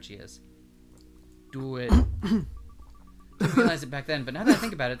how tired she is. Do it. Didn't realize it back then, but now that I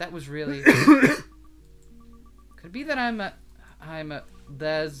think about it, that was really... Could it be that I'm a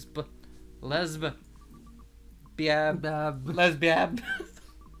lesbian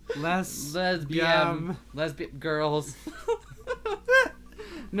girls.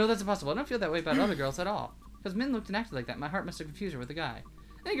 No, that's impossible. I don't feel that way about other girls at all. Because Min looked and acted like that. My heart must have confused her with a guy.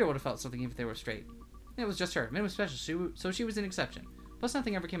 Any girl would have felt something even if they were straight. And it was just her. Min was special, so she was an exception. Plus,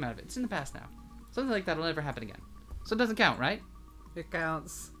 nothing ever came out of it. It's in the past now. Something like that will never happen again. So it doesn't count, right? It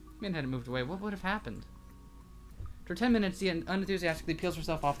counts. Min hadn't moved away. What would have happened? For 10 minutes, Dia unenthusiastically peels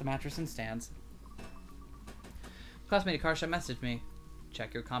herself off the mattress and stands. Classmate Akarsha messaged me.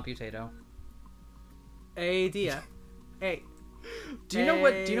 Check your computato. Hey, Dia. Hey. Do you know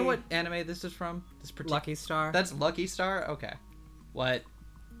what anime this is from? This Lucky Star. That's Lucky Star? Okay. What?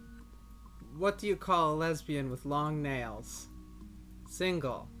 What do you call a lesbian with long nails?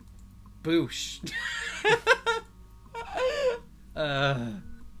 Single. Boosh.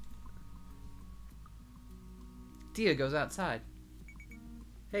 Dia goes outside.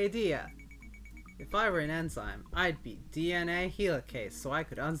 Hey, Dia. If I were an enzyme, I'd be DNA helicase so I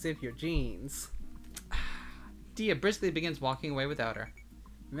could unzip your genes. Dia briskly begins walking away without her.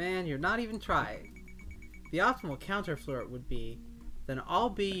 Man, you're not even trying. The optimal counter-flirt would be, then I'll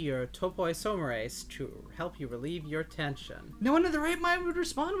be your topoisomerase to help you relieve your tension. No one in the right mind would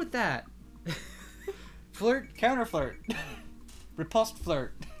respond with that. Flirt, counter flirt. Repulsed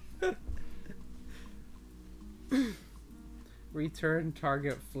flirt. Return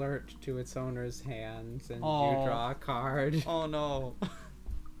target flirt to its owner's hands and Aw. you draw a card. Oh no.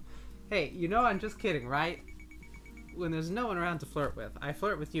 Hey, you know I'm just kidding, right? When there's no one around to flirt with, I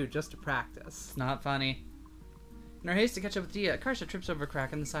flirt with you just to practice. It's not funny. In her haste to catch up with Dia, Akarsha trips over a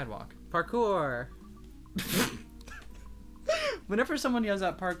crack in the sidewalk. Parkour! Whenever someone yells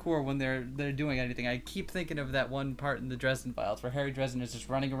out parkour when they're doing anything, I keep thinking of that one part in the Dresden Files where Harry Dresden is just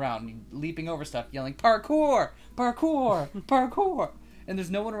running around, leaping over stuff, yelling, "Parkour! Parkour! Parkour!" And there's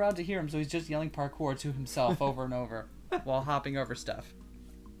no one around to hear him, so he's just yelling parkour to himself over and over while hopping over stuff.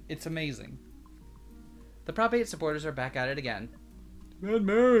 It's amazing. The Prop 8 supporters are back at it again. Demand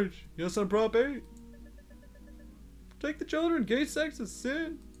marriage. Yes, on Prop 8. Protect the children. Gay sex is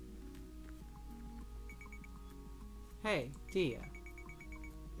sin. Hey, Dia.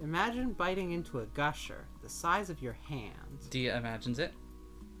 Imagine biting into a gusher the size of your hand. Dia imagines it.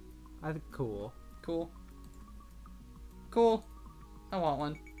 I think cool. Cool. Cool. I want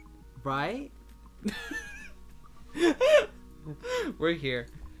one. Right? We're here.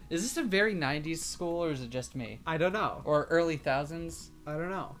 Is this a very 90s school, or is it just me? I don't know. Or early thousands? I don't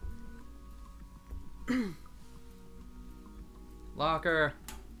know. Locker.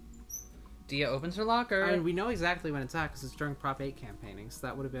 Dia opens her locker. I mean, we know exactly when it's at because it's during Prop 8 campaigning, so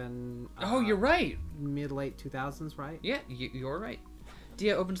that would have been... Oh, you're right. Mid-late 2000s, right? Yeah, you're right.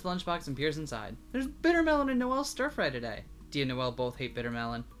 Dia opens the lunchbox and peers inside. There's bitter melon and Noelle's stir-fry today. Dia and Noelle both hate bitter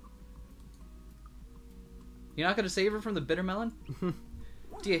melon. You're not going to save her from the bitter melon?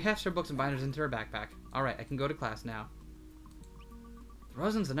 Dia hefts her books and binders into her backpack. Alright, I can go to class now. The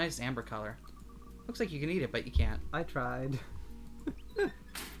rosin's a nice amber color. Looks like you can eat it, but you can't. I tried.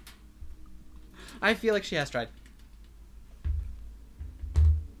 I feel like she has tried.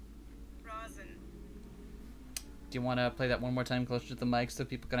 Rosin. Do you want to play that one more time closer to the mic so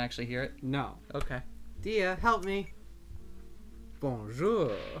people can actually hear it? No. Okay. Dia, help me.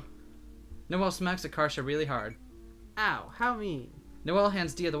 Bonjour. Noelle smacks Akarsha really hard. Ow, how mean. Noelle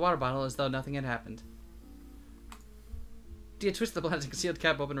hands Dia the water bottle as though nothing had happened. Dia twists the plastic sealed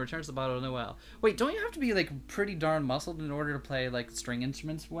cap open and returns the bottle to Noelle. Wait, don't you have to be, like, pretty darn muscled in order to play, like, string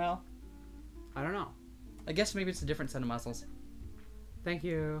instruments well? I don't know. I guess maybe it's a different set of muscles. Thank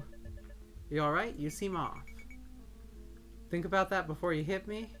you. You alright? You seem off. Think about that before you hit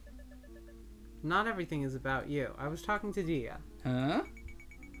me? Not everything is about you. I was talking to Dia. Huh?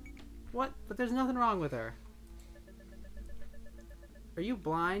 What? But there's nothing wrong with her. Are you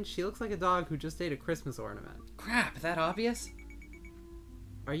blind? She looks like a dog who just ate a Christmas ornament. Crap, that obvious?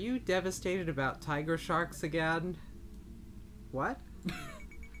 Are you devastated about tiger sharks again? What?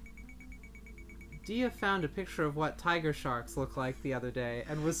 Dia found a picture of what tiger sharks look like the other day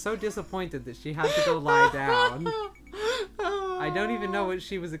and was so disappointed that she had to go lie down. I don't even know what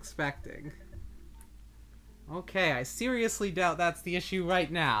she was expecting. Okay, I seriously doubt that's the issue right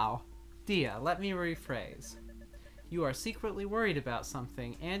now. Dia, let me rephrase. You are secretly worried about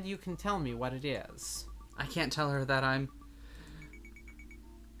something, and you can tell me what it is. I can't tell her that I'm...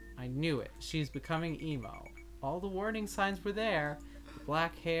 I knew it. She's becoming emo. All the warning signs were there. The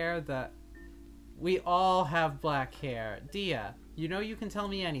black hair, We all have black hair. Dia, you know you can tell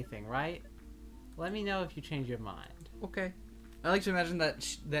me anything, right? Let me know if you change your mind. Okay. I like to imagine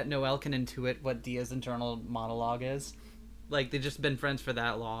that Noelle can intuit what Dia's internal monologue is. Like, they've just been friends for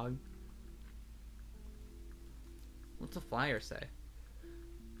that long. What's the flyer say?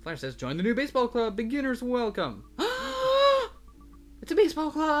 The flyer says, join the new baseball club. Beginners welcome. It's a baseball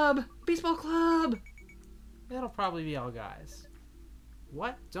club. Baseball club. It'll probably be all guys.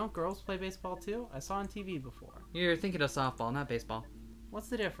 What? Don't girls play baseball too? I saw on TV before. You're thinking of softball, not baseball. What's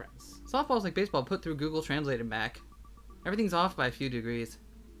the difference? Softball's like baseball put through Google Translate and back. Everything's off by a few degrees.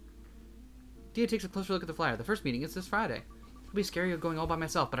 Dia takes a closer look at the flyer. The first meeting is this Friday. It'll be scary going all by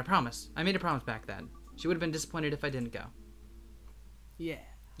myself, but I promise. I made a promise back then. She would have been disappointed if I didn't go. Yeah.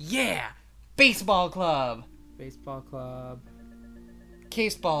 Yeah! Baseball club! Baseball club.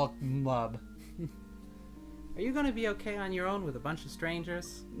 Caseball club. Are you gonna be okay on your own with a bunch of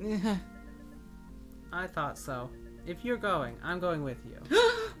strangers? I thought so. If you're going, I'm going with you.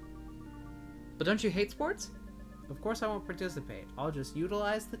 But don't you hate sports? Of course I won't participate. I'll just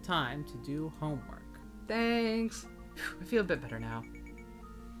utilize the time to do homework. Thanks. I feel a bit better now.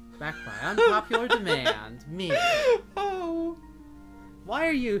 Back by unpopular demand. Me. Oh. Why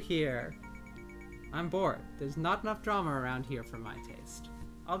are you here? I'm bored. There's not enough drama around here for my taste.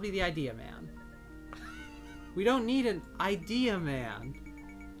 I'll be the idea man. We don't need an idea man.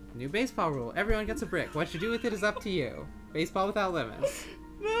 New baseball rule. Everyone gets a brick. What you do with it is up to you. Baseball without limits.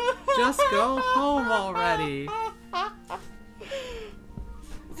 Just go home already.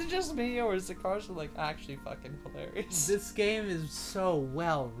 Is it just me, or is the Carson like actually fucking hilarious? This game is so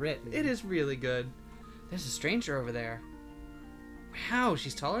well written. It is really good. There's a stranger over there. Wow,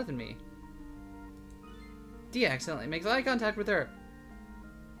 she's taller than me. Dia accidentally makes eye contact with her.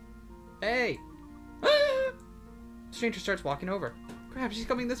 Hey! Stranger starts walking over. Crap, she's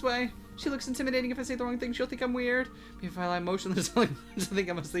coming this way. She looks intimidating. If I say the wrong thing, she'll think I'm weird. If I lie motionless, she'll think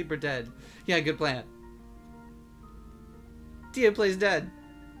I'm asleep or dead. Yeah, good plan. Dia plays dead.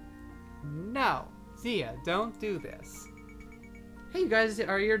 No. Dia, don't do this. Hey, you guys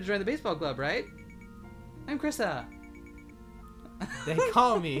are here to join the baseball club, right? I'm Krista. They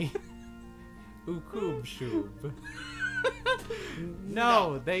call me Ukub Shub.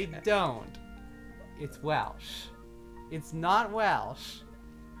 No, they don't. It's Welsh. It's not Welsh.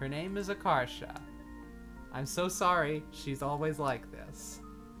 Her name is Akarsha. I'm so sorry, she's always like this.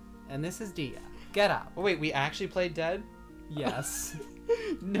 And this is Dia. Get up. Oh wait, we actually played dead? Yes.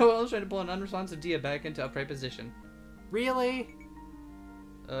 Noelle's trying to pull an unresponsive Dia back into upright position. Really?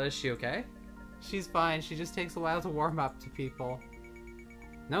 Is she okay? She's fine. She just takes a while to warm up to people.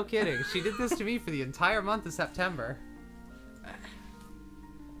 No kidding. She did this to me for the entire month of September.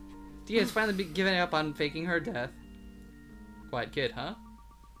 Dia's finally giving up on faking her death. Quiet kid, huh?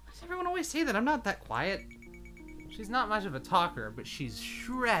 Why does everyone always say that? I'm not that quiet. She's not much of a talker, but she's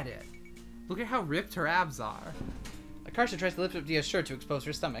shredded. Look at how ripped her abs are. Akarsha tries to lift up Dia's shirt to expose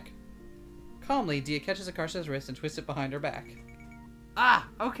her stomach. Calmly, Dia catches Akarsha's wrist and twists it behind her back. Ah,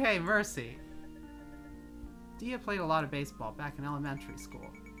 okay, mercy. Dia played a lot of baseball back in elementary school.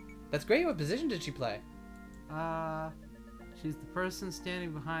 That's great. What position did she play? She's the person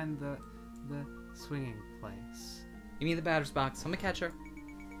standing behind the swinging place. You mean the batter's box. I'm a catcher.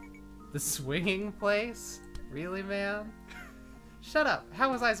 The swinging place? Really, man? Shut up.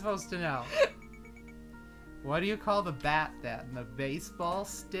 How was I supposed to know? What do you call the bat then? The baseball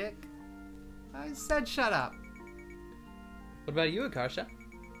stick? I said shut up. What about you, Akarsha?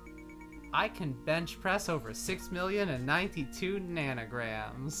 I can bench press over 6,092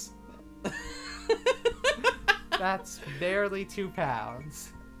 nanograms. That's barely 2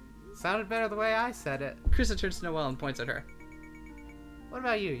 pounds. Sounded better the way I said it. Krista turns to Noelle and points at her. What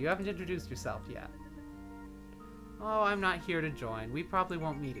about you? You haven't introduced yourself yet. Oh, I'm not here to join. We probably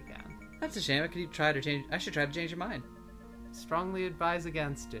won't meet again. That's a shame. I should try to change your mind. Strongly advise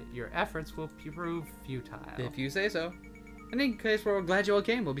against it. Your efforts will prove futile. If you say so. In any case, we're glad you all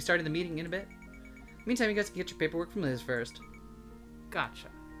came. We'll be starting the meeting in a bit. Meantime, you guys can get your paperwork from Liz first. Gotcha.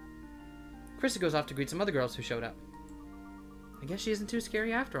 Krista goes off to greet some other girls who showed up. I guess she isn't too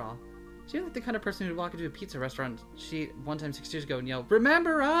scary after all. She's like the kind of person who'd walk into a pizza restaurant she one time 6 years ago and yell,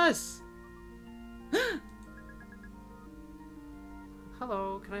 "Remember us!"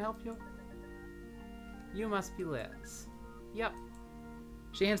 Hello, can I help you? You must be Liz. Yep,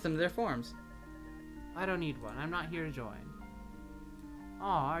 She hands them their forms. I don't need one. I'm not here to join.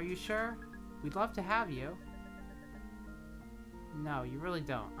 Aw, are you sure? We'd love to have you. No, you really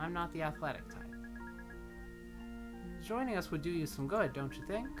don't. I'm not the athletic type. Joining us would do you some good, don't you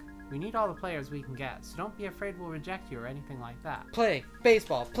think? We need all the players we can get, so don't be afraid we'll reject you or anything like that. Play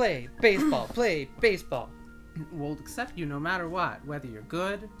baseball, play baseball, play baseball. We'll accept you no matter what, whether you're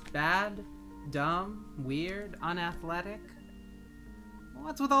good, bad, dumb, weird, unathletic.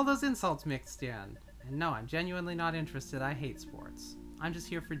 What's with all those insults mixed in? And no, I'm genuinely not interested. I hate sports. I'm just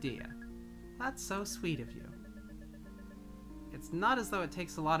here for Dia. That's so sweet of you. It's not as though it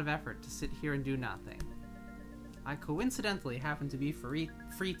takes a lot of effort to sit here and do nothing. I coincidentally happen to be free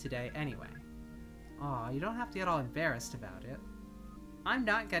today anyway. Aw, you don't have to get all embarrassed about it. I'm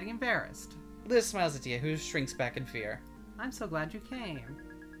not getting embarrassed. Liz smiles at Dia, who shrinks back in fear. I'm so glad you came.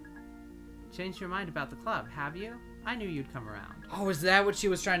 Changed your mind about the club, have you? I knew you'd come around. Oh, is that what she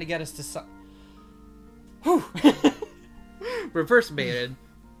was trying to get us to Whew! Reverse baited.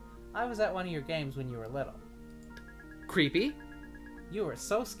 I was at one of your games when you were little. Creepy. You were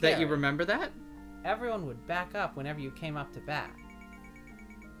so scared. That you remember that? Everyone would back up whenever you came up to bat.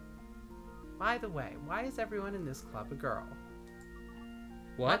 By the way, why is everyone in this club a girl?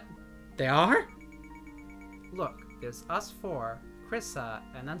 What? They are? Look, there's us four, Krissa,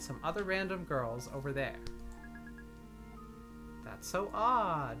 and then some other random girls over there. That's so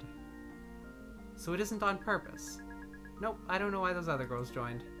odd. So it isn't on purpose. Nope, I don't know why those other girls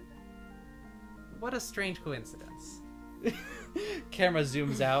joined. What a strange coincidence. Camera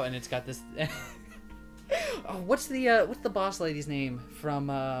zooms out and it's got this. Oh, what's the boss lady's name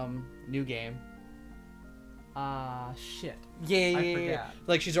from New Game? Shit. Yeah, I forgot.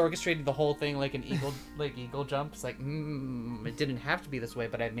 Like she's orchestrated the whole thing like an eagle, like eagle jump. It's like, it didn't have to be this way,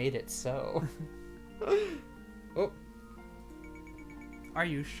 but I made it so. Oh, Are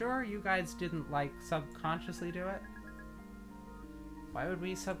you sure you guys didn't, like, subconsciously do it? Why would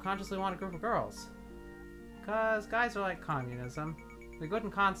we subconsciously want a group of girls? 'Cause guys are like communism. They're good in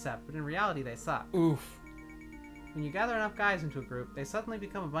concept, but in reality they suck. oof. When you gather enough guys into a group, they suddenly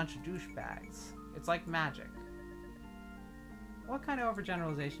become a bunch of douchebags. It's like magic. What kind of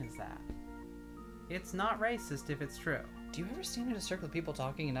overgeneralization is that? It's not racist if it's true. Do you ever stand in a circle of people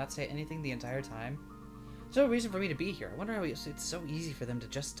talking and not say anything the entire time? There's no reason for me to be here. I wonder how it's so easy for them to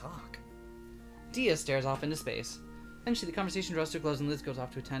just talk. Dia stares off into space. Eventually, the conversation draws to a close and Liz goes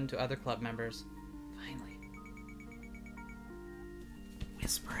off to attend to other club members. Finally.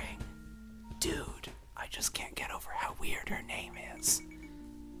 Whispering. Dude, I just can't get over how weird her name is.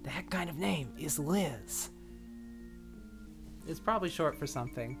 That kind of name is Liz. It's probably short for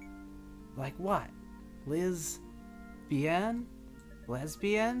something. Like what? Liz? Bien?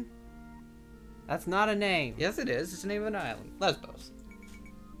 Lesbian? That's not a name. Yes, it is. It's the name of an island. Lesbos.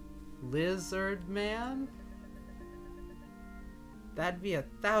 Lizard Man? That'd be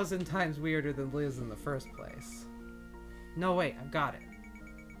 1,000 times weirder than Liz in the first place. No, wait, I've got it.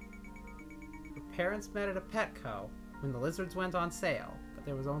 Her parents met at a Petco when the lizards went on sale, but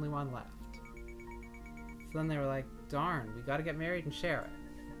there was only one left. So then they were like, darn, we gotta get married and share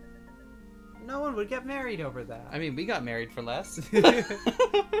it. No one would get married over that. I mean, we got married for less.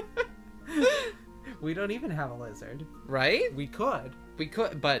 We don't even have a lizard. Right? We could. We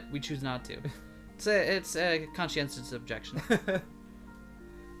could, but we choose not to. It's a conscientious objection.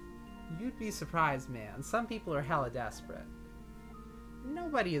 You'd be surprised, man. Some people are hella desperate.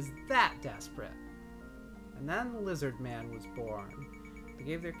 Nobody is that desperate. And then the Lizard Man was born. They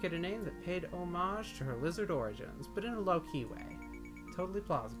gave their kid a name that paid homage to her lizard origins, but in a low-key way. Totally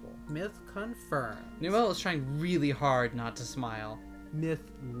plausible. Myth confirmed. Noelle is trying really hard not to smile.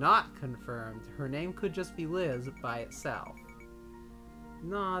 Myth not confirmed. Her name could just be Liz by itself.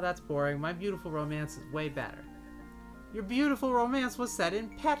 Nah, that's boring. My beautiful romance is way better. Your beautiful romance was set in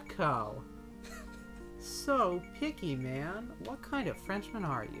Petco. So picky, man. What kind of Frenchman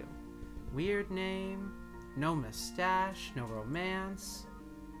are you? Weird name, no mustache, no romance.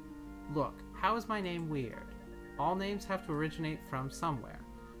 Look, how is my name weird? All names have to originate from somewhere.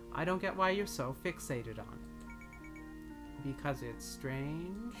 I don't get why you're so fixated on it. Because it's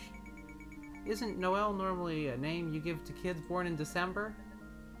strange? Isn't Noelle normally a name you give to kids born in December?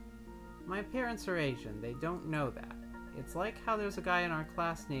 My parents are Asian, they don't know that. It's like how there's a guy in our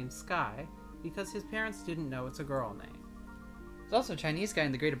class named Sky, because his parents didn't know it's a girl name. There's also a Chinese guy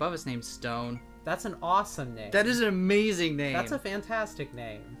in the grade above us named Stone. That's an awesome name. That is an amazing name. That's a fantastic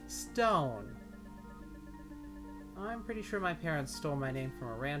name. Stone. I'm pretty sure my parents stole my name from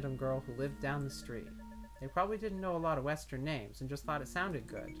a random girl who lived down the street. They probably didn't know a lot of Western names and just thought it sounded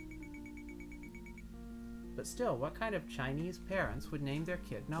good. But still, what kind of Chinese parents would name their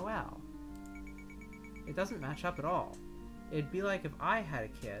kid Noel? It doesn't match up at all. It'd be like if I had a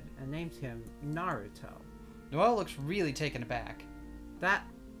kid and named him Naruto. Noel looks really taken aback. That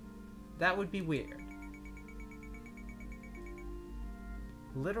would be weird.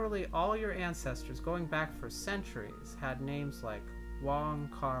 Literally all your ancestors going back for centuries had names like Wong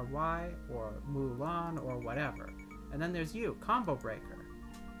Kar Wai or Mulan or whatever. And then there's you, Combo Breaker.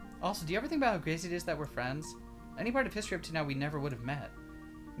 Also, do you ever think about how crazy it is that we're friends? Any part of history up to now we never would have met.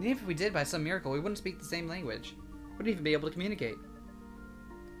 And even if we did by some miracle, we wouldn't speak the same language. Wouldn't even be able to communicate.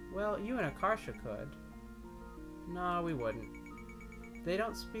 Well, you and Akarsha could. No, we wouldn't. They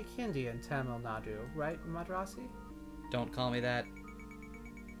don't speak Hindi in Tamil Nadu, right, Madrasi? Don't call me that.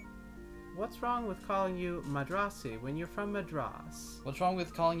 What's wrong with calling you Madrasi when you're from Madras? What's wrong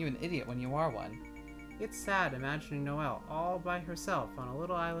with calling you an idiot when you are one? It's sad imagining Noelle all by herself on a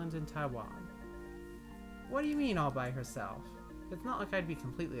little island in Taiwan. What do you mean all by herself? It's not like I'd be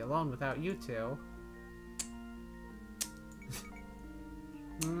completely alone without you two.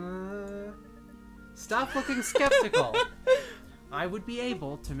 Stop looking skeptical. I would be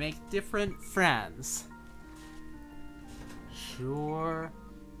able to make different friends. Sure,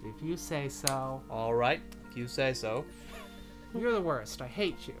 if you say so. Alright, if you say so. You're the worst. I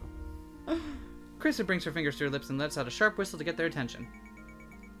hate you. Krista brings her fingers to her lips and lets out a sharp whistle to get their attention.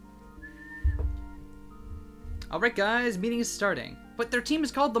 Alright guys, meeting is starting. But their team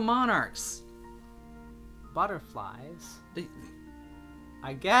is called the Monarchs. Butterflies? They...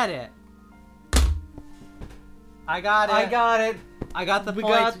 I get it. I got it. I got it. I got the We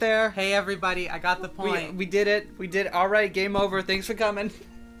point. got there. Hey everybody, I got the point. We did it. We did it. Alright, game over. Thanks for coming.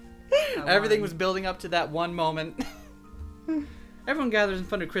 Everything won. was building up to that one moment. Everyone gathers in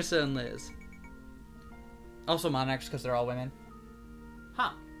front of Krista and Liz. Also Monarchs because they're all women.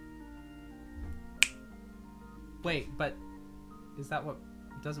 Huh. Wait, but is that what...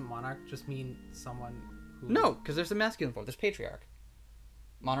 Doesn't monarch just mean someone who... No, because there's a masculine form. There's patriarch.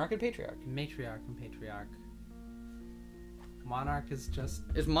 Monarch and patriarch. Matriarch and patriarch. Monarch is just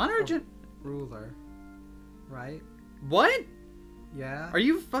Is monarch a ruler. Right? What? Yeah? Are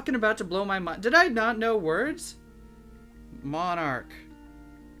you fucking about to blow my mind? Did I not know words? Monarch.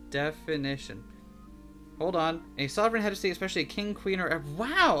 Definition. Hold on. A sovereign head of state, especially a king, queen, or...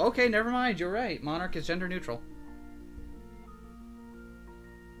 Wow! Okay, never mind. You're right. Monarch is gender neutral.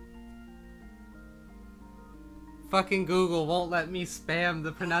 Fucking Google won't let me spam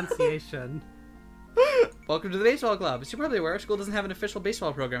the pronunciation. Welcome to the baseball club. As you're probably aware, our school doesn't have an official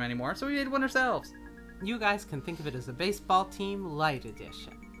baseball program anymore, so we made one ourselves. You guys can think of it as a baseball team light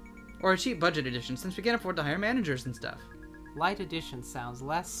edition. Or a cheap budget edition, since we can't afford to hire managers and stuff. Light edition sounds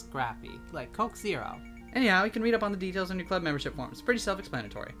less scrappy, like Coke Zero. Anyhow, you can read up on the details on your club membership forms. It's pretty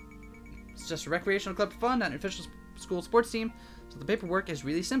self-explanatory. It's just a recreational club for fun, not an official school sports team, so the paperwork is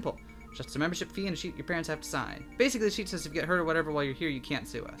really simple. Just a membership fee and a sheet your parents have to sign. Basically, the sheet says if you get hurt or whatever while you're here, you can't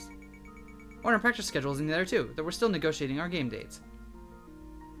sue us. Or our practice schedule is in there too, though we're still negotiating our game dates.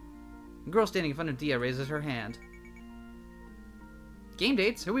 The girl standing in front of Dia raises her hand. Game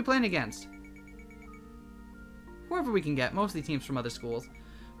dates? Who are we playing against? Whoever we can get, mostly teams from other schools.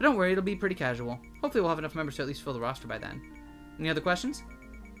 But don't worry, it'll be pretty casual. Hopefully we'll have enough members to at least fill the roster by then. Any other questions?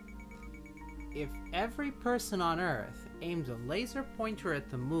 If every person on Earth aimed a laser pointer at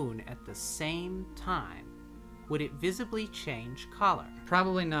the moon at the same time, would it visibly change color?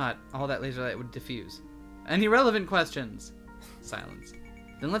 Probably not. All that laser light would diffuse. Any relevant questions? Silence.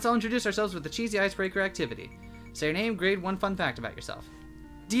 Then let's all introduce ourselves with the cheesy icebreaker activity. Say your name, grade, one fun fact about yourself.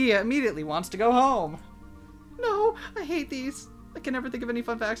 Dia immediately wants to go home. No, I hate these. I can never think of any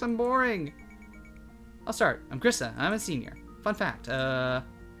fun facts. I'm boring. I'll start. I'm Krista. I'm a senior. Fun fact. I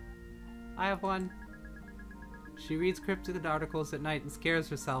have one. She reads cryptid articles at night and scares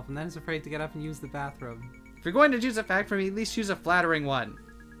herself and then is afraid to get up and use the bathroom. If you're going to choose a fact for me, at least choose a flattering one.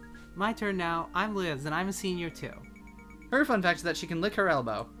 My turn now. I'm Liz and I'm a senior too. Her fun fact is that she can lick her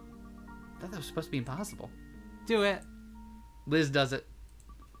elbow. I thought that was supposed to be impossible. Do it. Liz does it.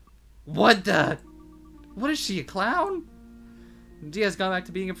 What the? What is she, a clown? Dia's gone back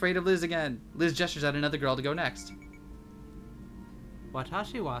to being afraid of Liz again. Liz gestures at another girl to go next.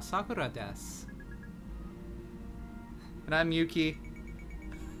 Watashi wa Sakura desu. And I'm Yuki.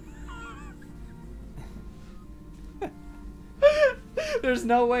 There's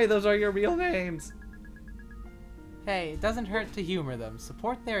no way those are your real names. Hey, it doesn't hurt to humor them.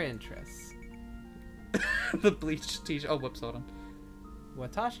 Support their interests. The bleached t-shirt. Oh, whoops, hold on.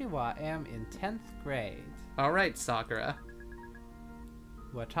 Watashi wa am in 10th grade. Alright, Sakura.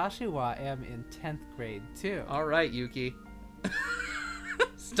 Watashi wa am in 10th grade too. Alright, Yuki.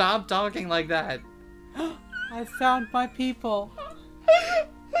 Stop talking like that. I found my people.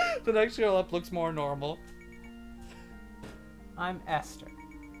 The next girl up looks more normal. I'm Esther.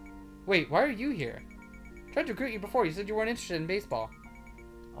 Wait, why are you here? Tried to recruit you before. You said you weren't interested in baseball.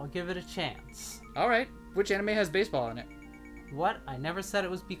 I'll give it a chance. Alright. Which anime has baseball in it? What? I never said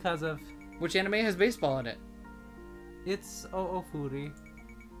it was because of... Which anime has baseball in it? It's Oofuri.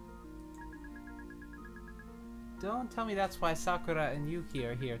 Don't tell me that's why Sakura and Yuki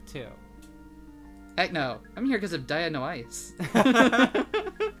are here too. Heck no. I'm here because of Dia no Ice.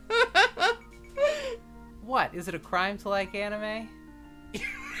 What? Is it a crime to like anime?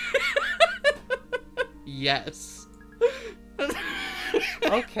 Yes.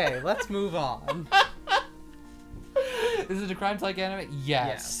 Okay, let's move on. Is it a crime to like anime?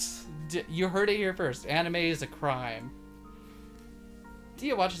 Yes. You heard it here first. Anime is a crime.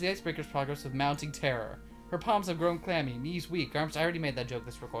 Dia watches the Icebreaker's progress with mounting terror. Her palms have grown clammy, knees weak, arms... I already made that joke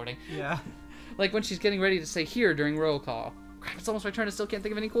this recording. Yeah. Like when she's getting ready to say here during roll call. Crap, it's almost my turn. I still can't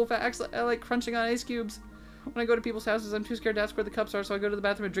think of any cool facts. I like crunching on ice cubes. When I go to people's houses, I'm too scared to ask where the cups are, so I go to the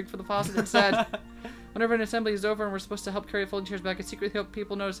bathroom and drink from the faucet instead. Whenever an assembly is over and we're supposed to help carry folding chairs back, I secretly hope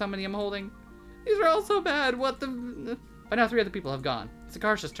people notice how many I'm holding. These are all so bad. What the... By now, 3 other people have gone. It's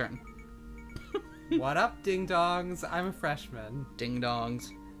Akarsha's turn. What up, ding-dongs? I'm a freshman. Ding-dongs.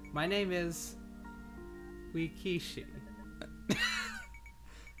 My name is... Wikishi.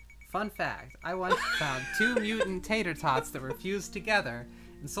 Fun fact, I once found 2 mutant tater tots that were fused together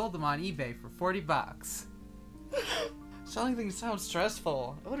and sold them on eBay for $40. Selling things sounds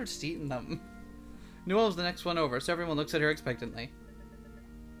stressful. I would have just eaten them. Newell's the next one over, so everyone looks at her expectantly.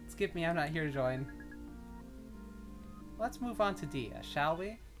 Skip me, I'm not here to join. Let's move on to Dia, shall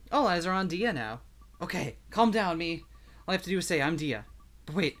we? All eyes are on Dia now. Okay, calm down, me. All I have to do is say, I'm Dia.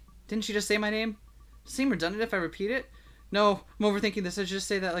 But wait, didn't she just say my name? Does it seem redundant if I repeat it? No, I'm overthinking this. I should just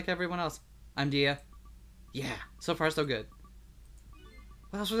say that like everyone else. I'm Dia. Yeah, so far so good.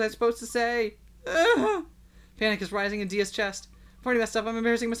 What else was I supposed to say? Ugh. Panic is rising in Dia's chest. I've already messed up. I'm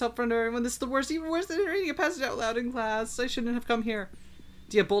embarrassing myself in front of everyone. This is the worst, even worse than reading a passage out loud in class. I shouldn't have come here.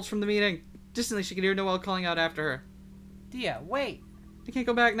 Dia bolts from the meeting. Distantly, she can hear Noelle calling out after her. Dia, wait! I can't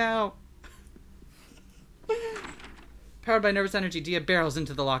go back now. Powered by nervous energy, Dia barrels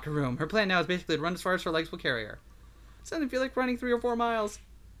into the locker room. Her plan now is basically to run as far as her legs will carry her. It doesn't feel like running 3 or 4 miles.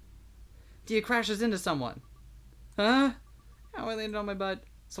 Dia crashes into someone. Huh? How I landed on my butt.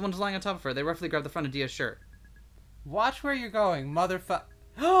 Someone's lying on top of her. They roughly grab the front of Dia's shirt. Watch where you're going, motherfucker.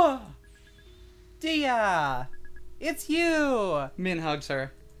 Dia! It's you! Min hugs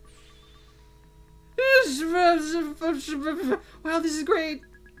her. Wow, this is great.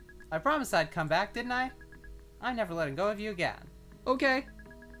 I promised I'd come back, didn't I? I'm never letting go of you again. Okay.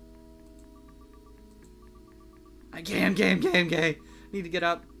 I'm gay. Need to get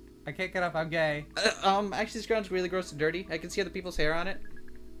up. I can't get up, I'm gay. Actually, this ground's really gross and dirty. I can see other people's hair on it.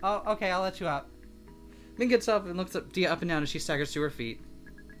 Oh, okay, I'll let you up. Min gets up and looks up Dia up and down as she staggers to her feet.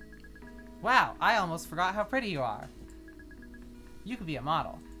 Wow, I almost forgot how pretty you are. You could be a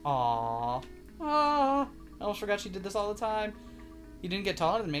model. Aww. I almost forgot she did this all the time. You didn't get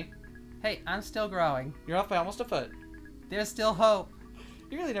taller than me. Hey, I'm still growing. You're off by almost a foot. There's still hope.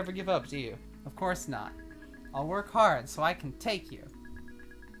 You really never give up, do you? Of course not. I'll work hard so I can take you.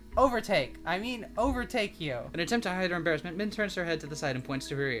 Overtake you. In an attempt to hide her embarrassment, Min turns her head to the side and points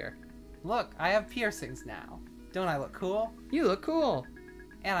to her ear. Look, I have piercings now. Don't I look cool? You look cool.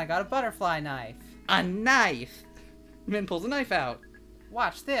 And I got a butterfly knife. A knife! Min pulls a knife out.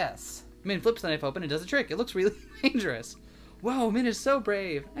 Watch this. Min flips the knife open and does a trick. It looks really dangerous. Whoa, Min is so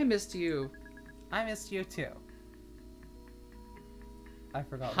brave. I missed you. I missed you too. I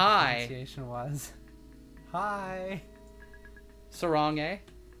forgot Hi. what the pronunciation was. Hi. Sarong, eh?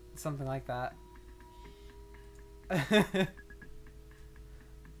 Something like that.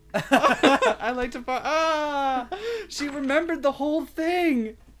 I like to she remembered the whole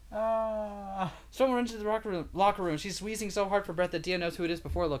thing. Someone runs into the locker room. She's wheezing so hard for breath that Dia knows who it is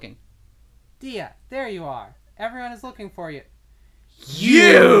before looking. Dia, there you are. Everyone is looking for you.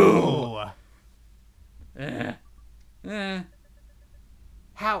 You!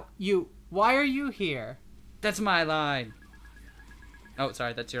 Why are you here? That's my line. Oh,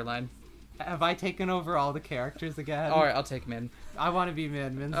 sorry, that's your line. Have I taken over all the characters again? Alright, I'll take Min. I want to be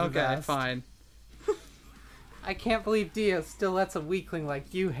Min. Min's the Okay, best. fine. I can't believe Dia still lets a weakling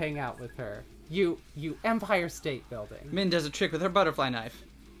like you hang out with her. You Empire State Building. Min does a trick with her butterfly knife.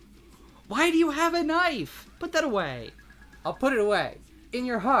 Why do you have a knife? Put that away. I'll put it away. In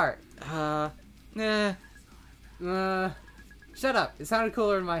your heart. Eh. Shut up. It sounded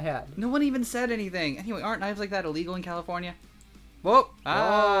cooler in my head. No one even said anything. Anyway, aren't knives like that illegal in California? Whoa.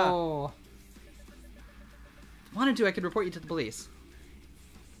 Ah. Oh. If I wanted to, I could report you to the police.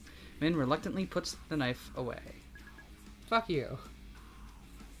 Min reluctantly puts the knife away. Fuck you.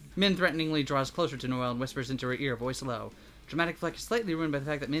 Min threateningly draws closer to Noelle and whispers into her ear, voice low. Dramatic effect is slightly ruined by the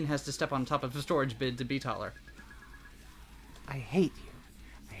fact that Min has to step on top of a storage bin to be taller. I hate you.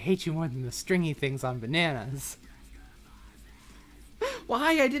 I hate you more than the stringy things on bananas.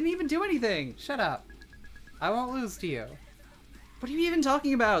 Why? I didn't even do anything. Shut up. I won't lose to you. What are you even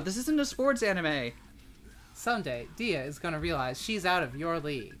talking about? This isn't a sports anime. Someday, Dia is gonna realize she's out of your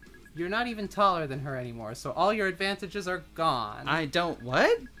league. You're not even taller than her anymore, so all your advantages are gone. I don't...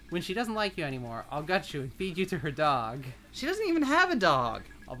 What? When she doesn't like you anymore, I'll gut you and feed you to her dog. She doesn't even have a dog.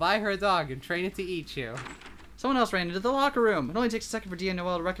 I'll buy her a dog and train it to eat you. Someone else ran into the locker room. It only takes a second for Dia and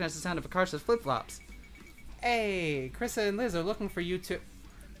Noelle to recognize the sound of Akarsa's flip-flops. Hey, Krissa and Liz are looking for you to...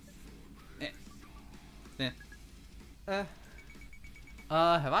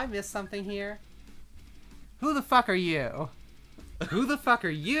 Have I missed something here? Who the fuck are you? Who the fuck are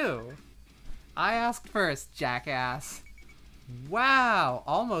you? I asked first, jackass. Wow,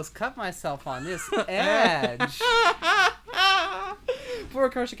 almost cut myself on this edge. Before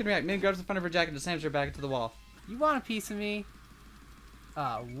Akarsa can react, Min grabs the front of her jacket and slams her back into the wall. You want a piece of me?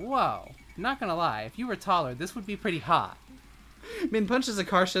 Whoa. Not gonna lie, if you were taller, this would be pretty hot. Min punches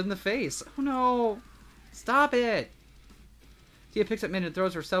Akarsa in the face. Oh no. Stop it. Dia picks up Min and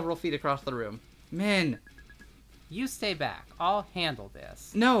throws her several feet across the room. Min. You stay back. I'll handle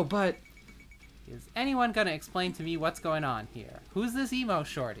this. No, but... Is anyone gonna explain to me what's going on here? Who's this emo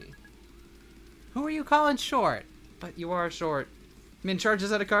shorty? Who are you calling short? But you are short. Min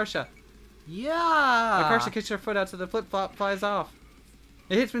charges at Akarsa. Yeah! Akarsa kicks her foot out so the flip-flop flies off.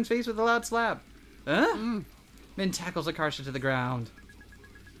 It hits Min's face with a loud slap. Huh? Min tackles Akarsa to the ground.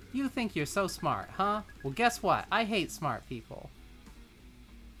 You think you're so smart, huh? Well, guess what? I hate smart people.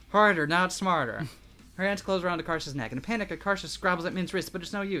 Harder, not smarter. Her hands close around Akarsa's neck. In a panic, Akarsa scrabbles at Min's wrist, but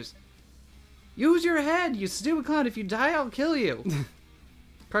it's no use. Use your head, you stupid clown. If you die, I'll kill you.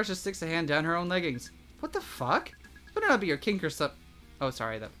 Akarsa sticks a hand down her own leggings. What the fuck? Better not be your kink or something. Oh,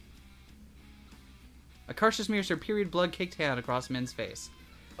 sorry, though. Akarsa smears her period blood-caked hand across Min's face.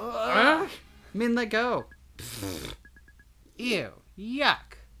 Min, let go. Ew.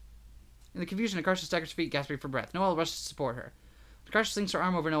 Yuck. In the confusion, Akarsa staggers her feet, gasping for breath. Noelle rushes to support her. When Akarsa slings her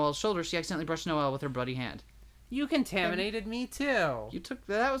arm over Noelle's shoulder, she accidentally brushed Noelle with her bloody hand. You contaminated me too. You took...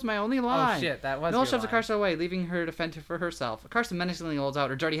 That was my only line. Oh shit, that was Noelle your shoves line. Akarsa away, leaving her to fend for herself. Akarsa menacingly holds out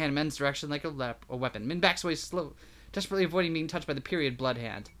her dirty hand in Min's direction like a weapon. Min backs away slow, desperately avoiding being touched by the period blood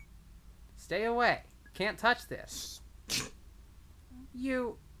hand. Stay away. Can't touch this.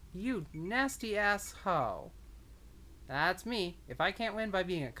 You nasty ass hoe. That's me. If I can't win by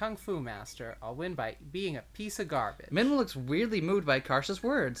being a kung fu master, I'll win by being a piece of garbage. Min looks weirdly moved by Akarsa's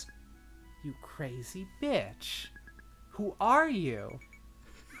words. You crazy bitch. Who are you?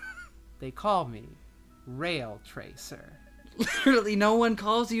 They call me Rail Tracer. Literally, no one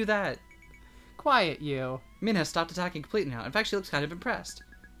calls you that. Quiet, you. Min has stopped attacking completely now. In fact, she looks kind of impressed.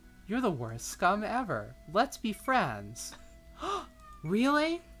 You're the worst scum ever. Let's be friends.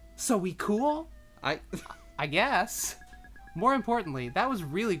 Really? So we cool? I guess. More importantly, that was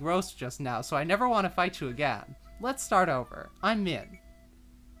really gross just now, so I never want to fight you again. Let's start over. I'm Min.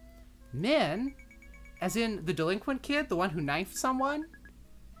 Min? As in the delinquent kid, the one who knifed someone?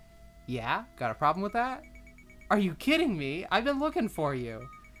 Yeah? Got a problem with that? Are you kidding me? I've been looking for you.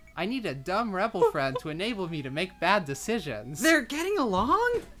 I need a dumb rebel friend to enable me to make bad decisions. They're getting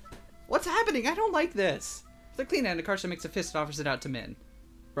along? What's happening? I don't like this. They're clean, and Akarsa makes a fist and offers it out to Min.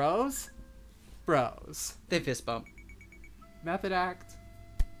 Bros? Bros. They fist bump. Method act.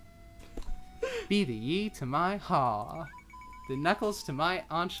 Be the ye to my haw. The knuckles to my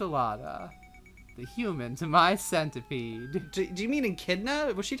enchilada. The human to my centipede. Do you mean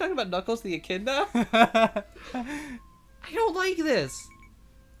echidna? Was she talking about Knuckles the echidna? I don't like this.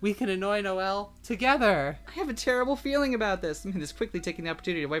 We can annoy Noelle together. I have a terrible feeling about this. Min is quickly taking the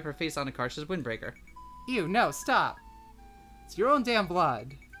opportunity to wipe her face on Akarsa's windbreaker. Ew, no, stop. It's your own damn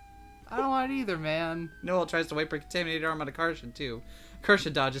blood. I don't want it either, man. Noelle tries to wipe her contaminated arm on Akarsa, too.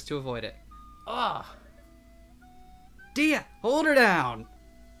 Akarsa dodges to avoid it. Ugh. Dia, hold her down!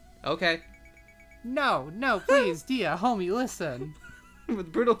 Okay. No, please, Dia, homie, listen.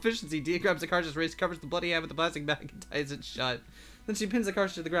 With brutal efficiency, Dia grabs Akarsa's wrist, covers the bloody hand with the plastic bag, and ties it shut. Then she pins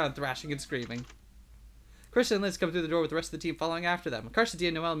Akarsa to the ground, thrashing and screaming. Krista and Liz come through the door with the rest of the team following after them. Karsa,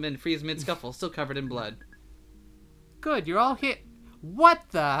 Dia, Noelle, and Min freeze mid-scuffle, still covered in blood. Good, you're all here. What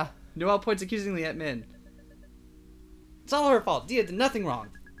the? Noelle points accusingly at Min. It's all her fault. Dia did nothing wrong.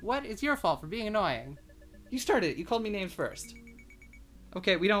 What is your fault for being annoying? You started it. You called me names first.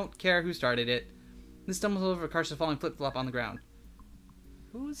 Okay, we don't care who started it. Liz stumbles over Karsa falling flip-flop on the ground.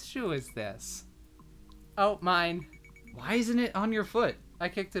 Whose shoe is this? Oh, mine. Why isn't it on your foot? I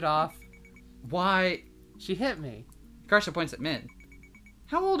kicked it off. Why? She hit me. Karsa points at Min.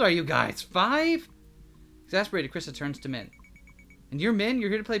 How old are you guys? 5? Exasperated, Krista turns to Min. And you're Min? You're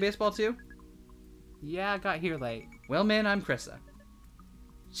here to play baseball too? Yeah, I got here late. Well, Min, I'm Krista.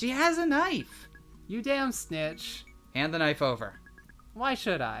 She has a knife. You damn snitch. Hand the knife over. Why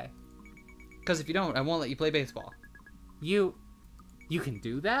should I? Because if you don't, I won't let you play baseball. You can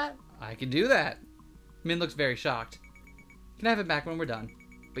do that? I can do that. Min looks very shocked. You can have it back when we're done,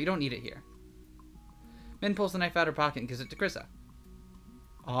 but you don't need it here. Min pulls the knife out of her pocket and gives it to Krista.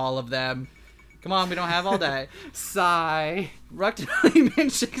 All of them. Come on, we don't have all day. Sigh. Reluctantly, Min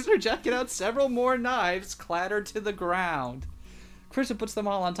shakes her jacket out. Several more knives clatter to the ground. Krista puts them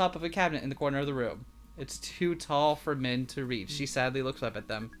all on top of a cabinet in the corner of the room. It's too tall for Min to reach. She sadly looks up at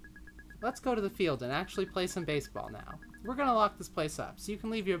them. Let's go to the field and actually play some baseball now. We're gonna lock this place up, so you can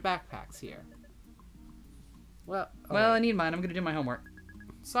leave your backpacks here. Well, Well, I need mine. I'm gonna do my homework.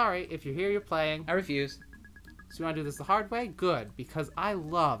 sorry, if you're here, you're playing. I refuse. So you wanna do this the hard way? Good, because I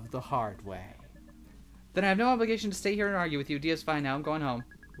love the hard way. Then I have no obligation to stay here and argue with you. Dia's fine now. I'm going home.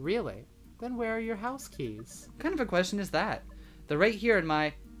 Really? Then where are your house keys? What kind of a question is that? They're right here in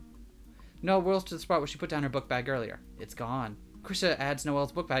my... Noelle whirls to the spot where she put down her book bag earlier. It's gone. Krista adds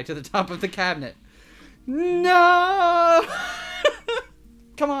Noelle's book bag to the top of the cabinet. No!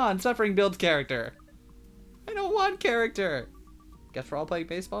 Come on, suffering builds character. I don't want character. Guess we're all playing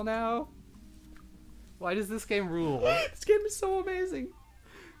baseball now? Why does this game rule? This game is so amazing.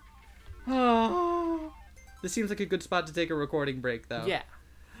 Oh. This seems like a good spot to take a recording break, though. Yeah,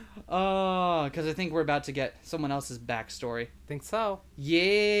 Oh, because I think we're about to get someone else's backstory. think so.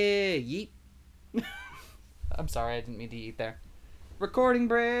 Yeah, yeet. I'm sorry, I didn't mean to eat there. Recording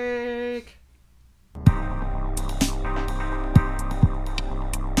break.